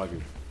 Describe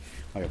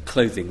your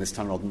clothing this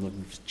time rather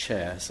than the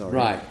chair, sorry.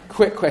 Right,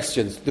 quick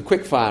questions, the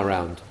quick fire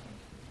round.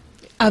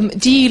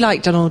 Do you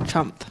like Donald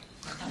Trump?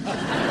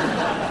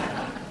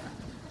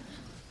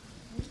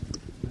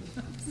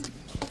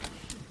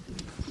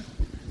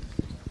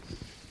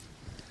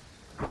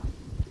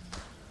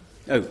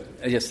 Oh,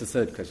 yes, the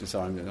third question.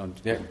 Sorry, I'm on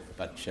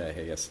that chair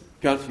here, yes.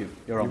 Go on.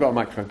 You're on. You've got a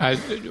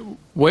microphone.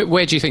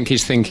 Where do you think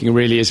his thinking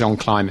really is on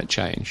climate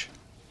change?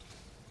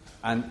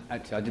 And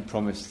actually, I did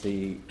promise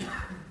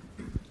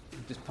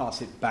just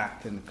pass it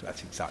back, and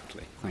that's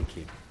exactly. Thank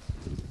you.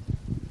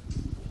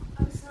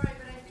 I'm sorry,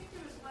 but I think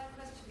there was one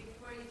question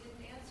before you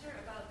didn't answer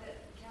about the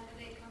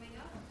candidate coming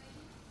up.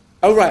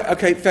 Oh, right,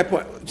 okay, fair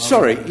point.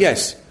 Sorry,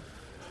 yes.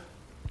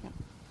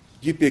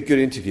 You'd be a good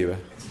interviewer.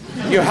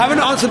 You haven't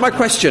answered my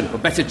question. A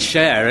better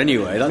chair,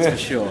 anyway, that's for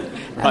sure.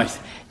 Right.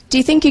 Do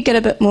you think you get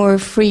a bit more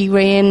free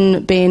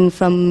rein being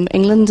from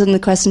England in the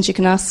questions you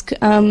can ask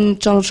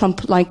Donald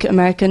Trump, like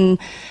American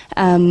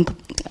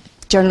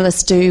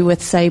journalists do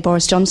with, say,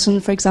 Boris Johnson,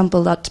 for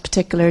example, that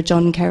particular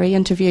John Kerry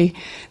interview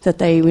that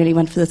they really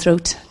went for the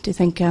throat? Do you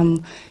think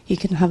you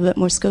can have a bit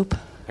more scope?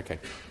 Okay.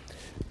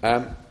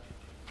 If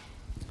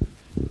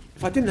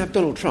I didn't have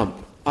Donald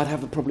Trump, I'd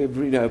have probably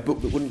a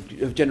book that wouldn't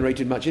have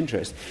generated much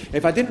interest.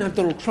 If I didn't have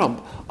Donald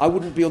Trump, I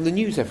wouldn't be on the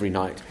news every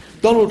night.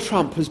 Donald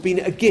Trump has been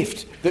a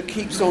gift that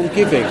keeps on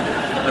giving.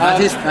 That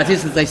is,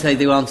 as they say,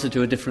 the answer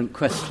to a different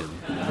question.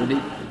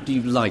 Do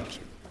you like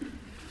him?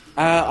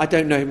 I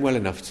don't know him well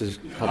enough to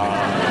comment.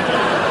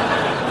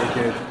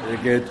 Very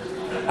good.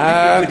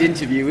 Good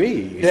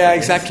interviewee. Yeah,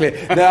 exactly.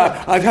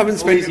 No, I haven't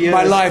spent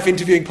my life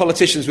interviewing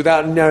politicians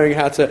without knowing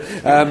how to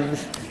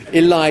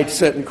elide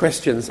certain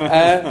questions.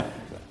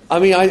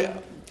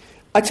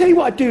 I tell you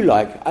what I do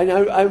like, and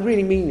I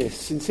really mean this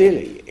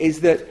sincerely,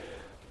 is that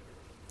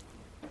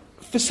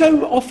for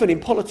so often in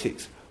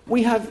politics,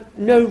 we have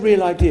no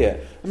real idea.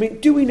 I mean,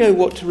 do we know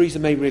what Theresa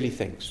May really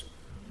thinks?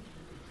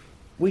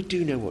 We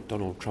do know what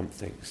Donald Trump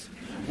thinks.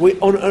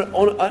 On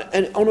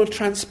a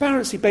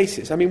transparency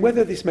basis, I mean,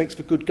 whether this makes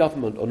for good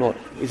government or not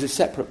is a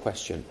separate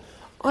question.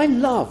 I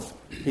love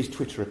his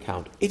Twitter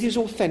account. It is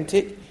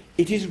authentic,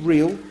 it is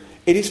real,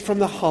 it is from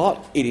the heart,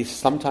 it is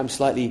sometimes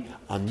slightly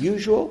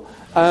unusual,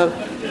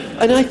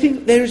 and I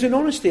think there is an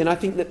honesty, and I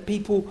think that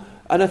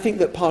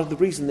part of the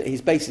reason that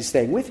his base is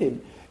staying with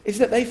him is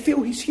that they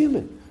feel he's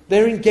human.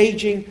 They're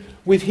engaging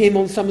with him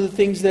on some of the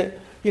things that,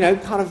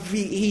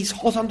 he's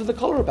hot under the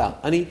collar about,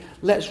 and he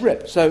lets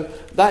rip. So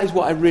that is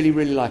what I really,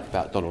 really like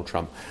about Donald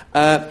Trump.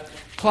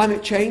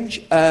 Climate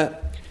change,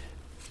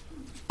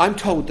 I'm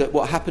told that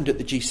what happened at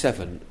the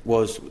G7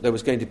 was there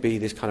was going to be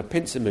this kind of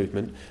pincer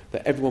movement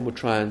that everyone would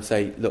try and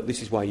say, look,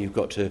 this is why you've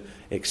got to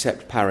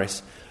accept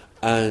Paris.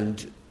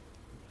 And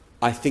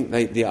I think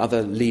the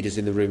other leaders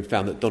in the room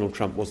found that Donald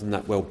Trump wasn't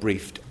that well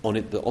briefed on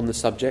the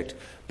subject,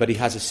 but he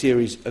has a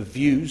series of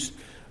views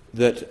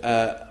that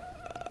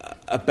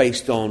are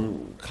based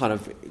on kind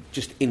of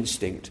just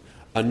instinct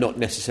and not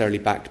necessarily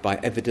backed by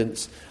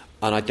evidence.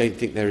 And I don't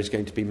think there is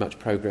going to be much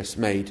progress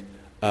made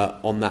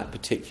on that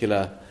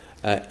particular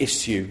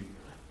issue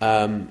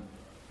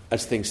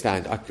as things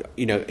stand.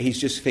 He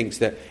just thinks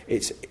that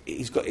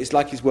it's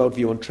like his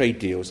worldview on trade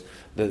deals,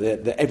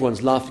 that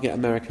everyone's laughing at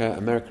America.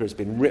 America has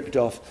been ripped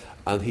off,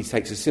 and he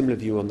takes a similar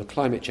view on the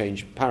climate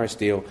change Paris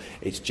deal.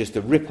 It's just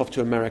a rip-off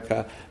to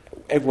America.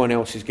 Everyone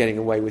else is getting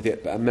away with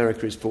it, but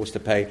America is forced to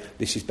pay.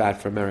 This is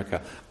bad for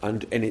America.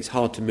 And it's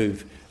hard to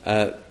move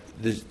the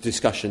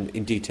discussion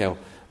in detail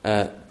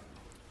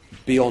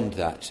beyond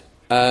that.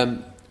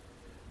 I'm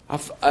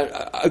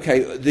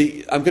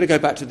going to go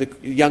back to the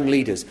young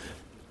leaders.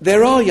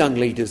 There are young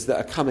leaders that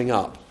are coming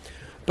up,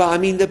 but I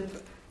mean,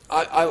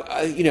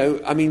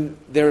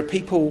 there are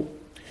people.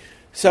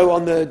 So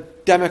on the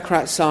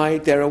Democrat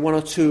side, there are one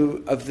or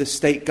two of the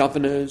state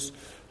governors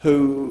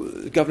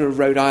the governor of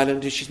Rhode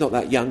Island, she's not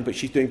that young, but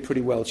she's doing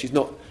pretty well. She's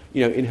not,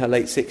 in her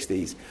late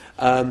 60s,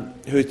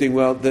 who is doing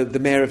well. The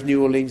mayor of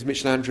New Orleans,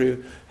 Mitch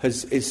Landrieu,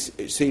 is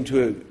seen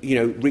to,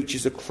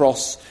 reaches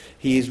across.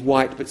 He is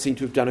white, but seemed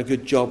to have done a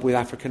good job with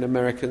African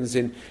Americans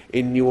in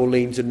New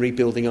Orleans and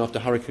rebuilding after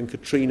Hurricane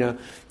Katrina.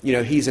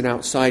 He's an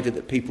outsider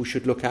that people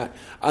should look at.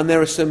 And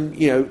there are some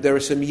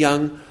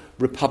young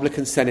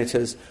Republican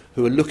senators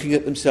who are looking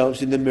at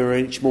themselves in the mirror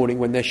each morning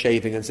when they're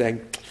shaving and saying,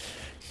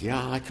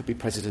 yeah, I could be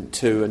president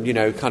too. And,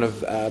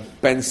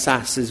 Ben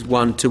Sass is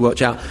one to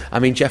watch out. I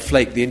mean, Jeff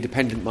Flake, the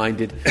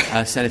independent-minded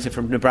senator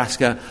from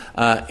Nebraska,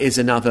 is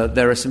another.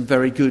 There are some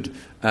very good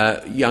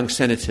young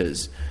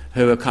senators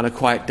who are kind of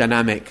quite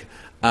dynamic.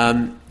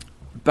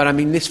 But, I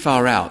mean, this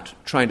far out,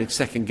 trying to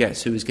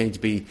second-guess who is going to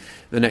be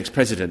the next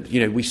president.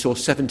 We saw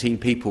 17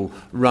 people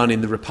run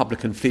in the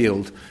Republican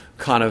field,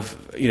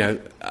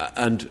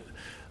 and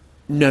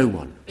no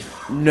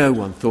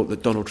one thought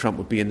that Donald Trump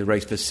would be in the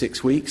race for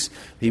 6 weeks.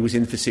 He was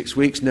in for 6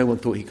 weeks. No one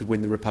thought he could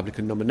win the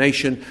Republican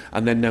nomination,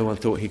 and then no one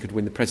thought he could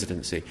win the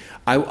presidency.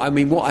 I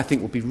mean, what I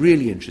think would be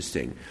really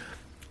interesting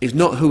is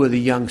not who are the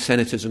young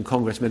senators and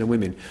congressmen and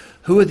women.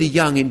 Who are the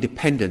young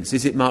independents?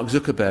 Is it Mark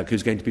Zuckerberg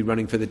who's going to be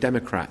running for the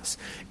Democrats?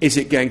 Is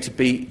it going to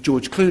be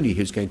George Clooney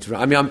who's going to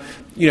run? I mean,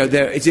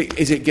 is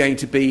it going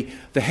to be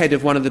the head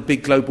of one of the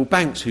big global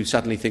banks who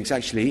suddenly thinks,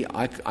 actually,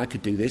 I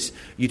could do this.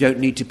 You don't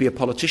need to be a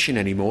politician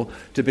anymore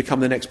to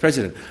become the next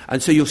president.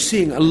 And so you're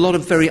seeing a lot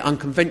of very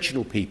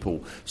unconventional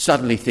people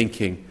suddenly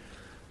thinking,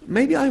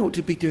 maybe I ought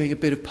to be doing a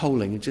bit of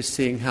polling and just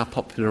seeing how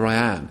popular I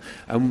am.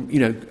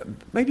 And,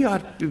 maybe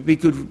it'd be a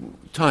good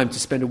time to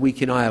spend a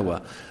week in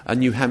Iowa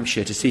and New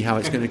Hampshire to see how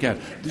it's going to go.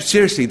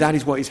 Seriously, that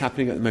is what is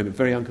happening at the moment,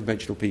 very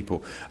unconventional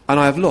people. And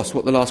I have lost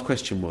what the last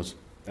question was.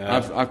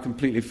 I've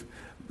completely...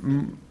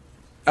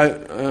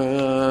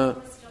 oh,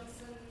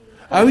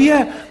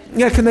 yeah.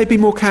 Yeah, can they be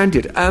more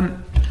candid?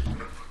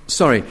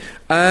 Sorry.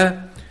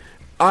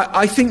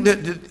 I think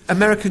that the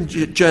American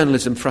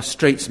journalism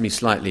frustrates me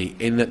slightly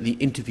in that the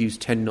interviews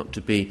tend not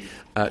to be,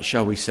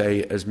 shall we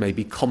say, as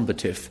maybe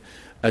combative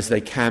as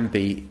they can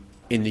be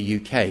in the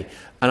UK.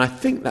 And I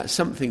think that's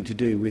something to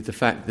do with the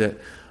fact that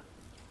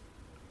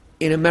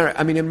in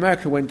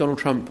America, when Donald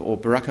Trump or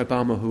Barack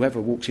Obama or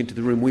whoever walks into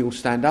the room, we all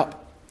stand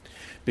up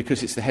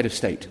because it's the head of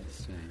state.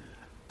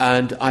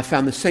 And I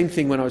found the same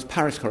thing when I was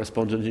Paris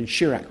correspondent and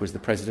Chirac was the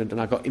president,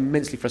 and I got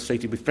immensely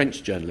frustrated with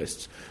French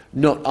journalists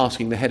not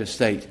asking the head of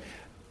state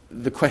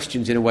the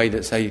questions in a way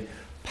that, say,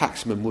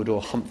 Paxman would or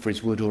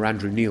Humphreys would or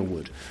Andrew Neil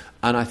would.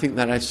 And I think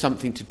that has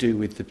something to do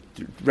with the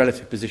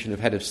relative position of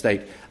head of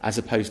state as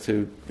opposed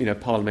to,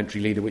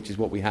 parliamentary leader, which is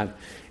what we have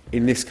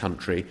in this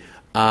country.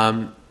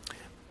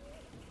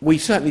 We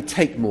certainly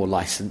take more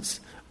licence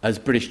as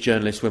British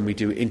journalists when we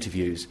do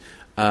interviews.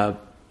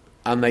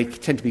 And they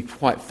tend to be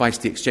quite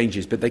feisty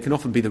exchanges, but they can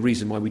often be the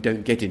reason why we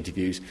don't get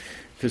interviews,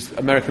 because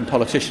American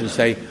politicians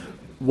say,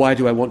 why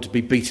do I want to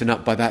be beaten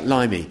up by that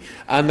limey?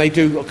 And they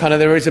do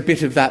there is a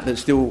bit of that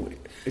still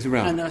is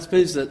around. And I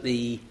suppose that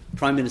the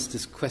Prime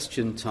Minister's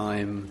question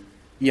time...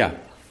 Yeah.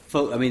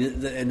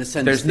 In a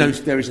sense...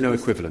 There is no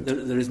equivalent.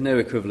 There is no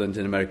equivalent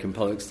in American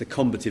politics. The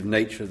combative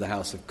nature of the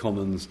House of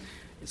Commons,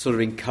 it sort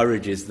of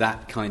encourages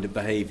that kind of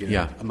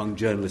behaviour among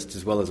journalists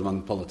as well as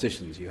among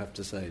politicians, you have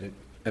to say, don't you?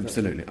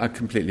 Absolutely. I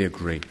completely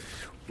agree.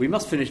 We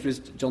must finish, because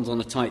John's on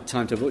a tight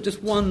timetable.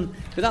 Just one,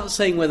 without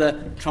saying whether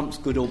Trump's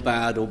good or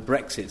bad or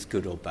Brexit's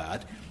good or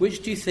bad,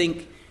 which do you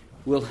think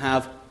will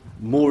have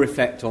more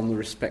effect on the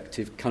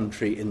respective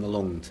country in the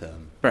long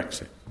term?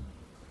 Brexit.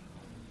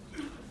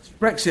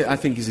 Brexit, I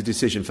think, is a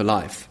decision for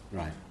life.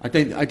 Right.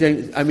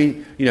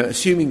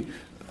 Assuming,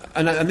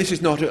 and this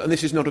is not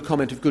a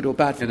comment of good or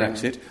bad for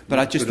Brexit, but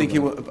I just think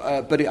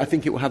I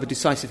think it will have a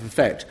decisive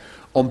effect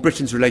on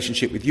Britain's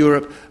relationship with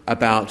Europe,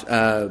 about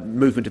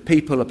movement of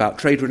people, about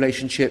trade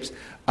relationships,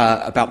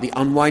 about the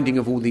unwinding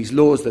of all these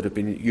laws that have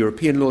been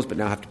European laws but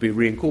now have to be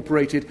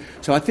reincorporated.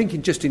 So I think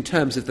in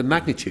terms of the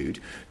magnitude,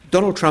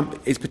 Donald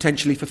Trump is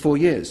potentially for 4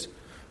 years.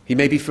 He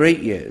may be for 8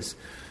 years.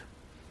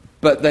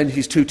 But then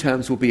his 2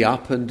 terms will be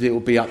up, and it will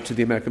be up to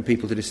the American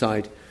people to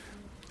decide.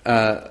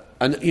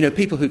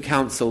 People who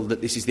counsel that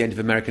this is the end of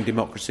American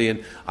democracy,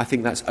 and I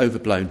think that's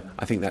overblown.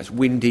 I think that's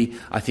windy.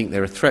 I think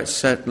there are threats,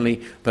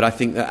 certainly, but I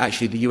think that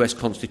actually the US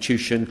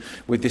Constitution,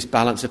 with this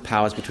balance of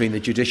powers between the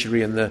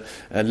judiciary and the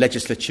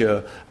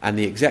legislature and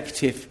the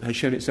executive, has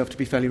shown itself to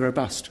be fairly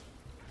robust.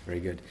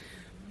 Very good.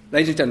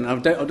 Ladies and gentlemen,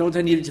 I don't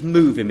want you to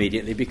move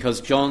immediately, because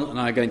John and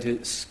I are going to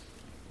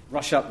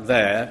rush up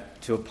there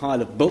to a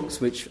pile of books,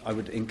 which I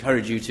would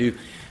encourage you to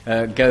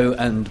go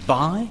and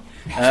buy.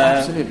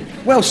 Absolutely.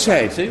 Well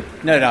said.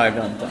 No,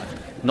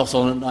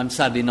 I'm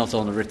sadly not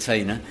on a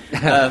retainer.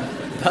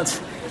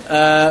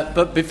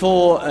 But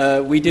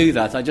before we do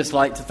that, I'd just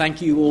like to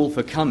thank you all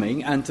for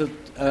coming and to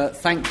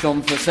thank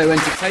John for so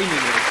entertaining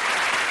us.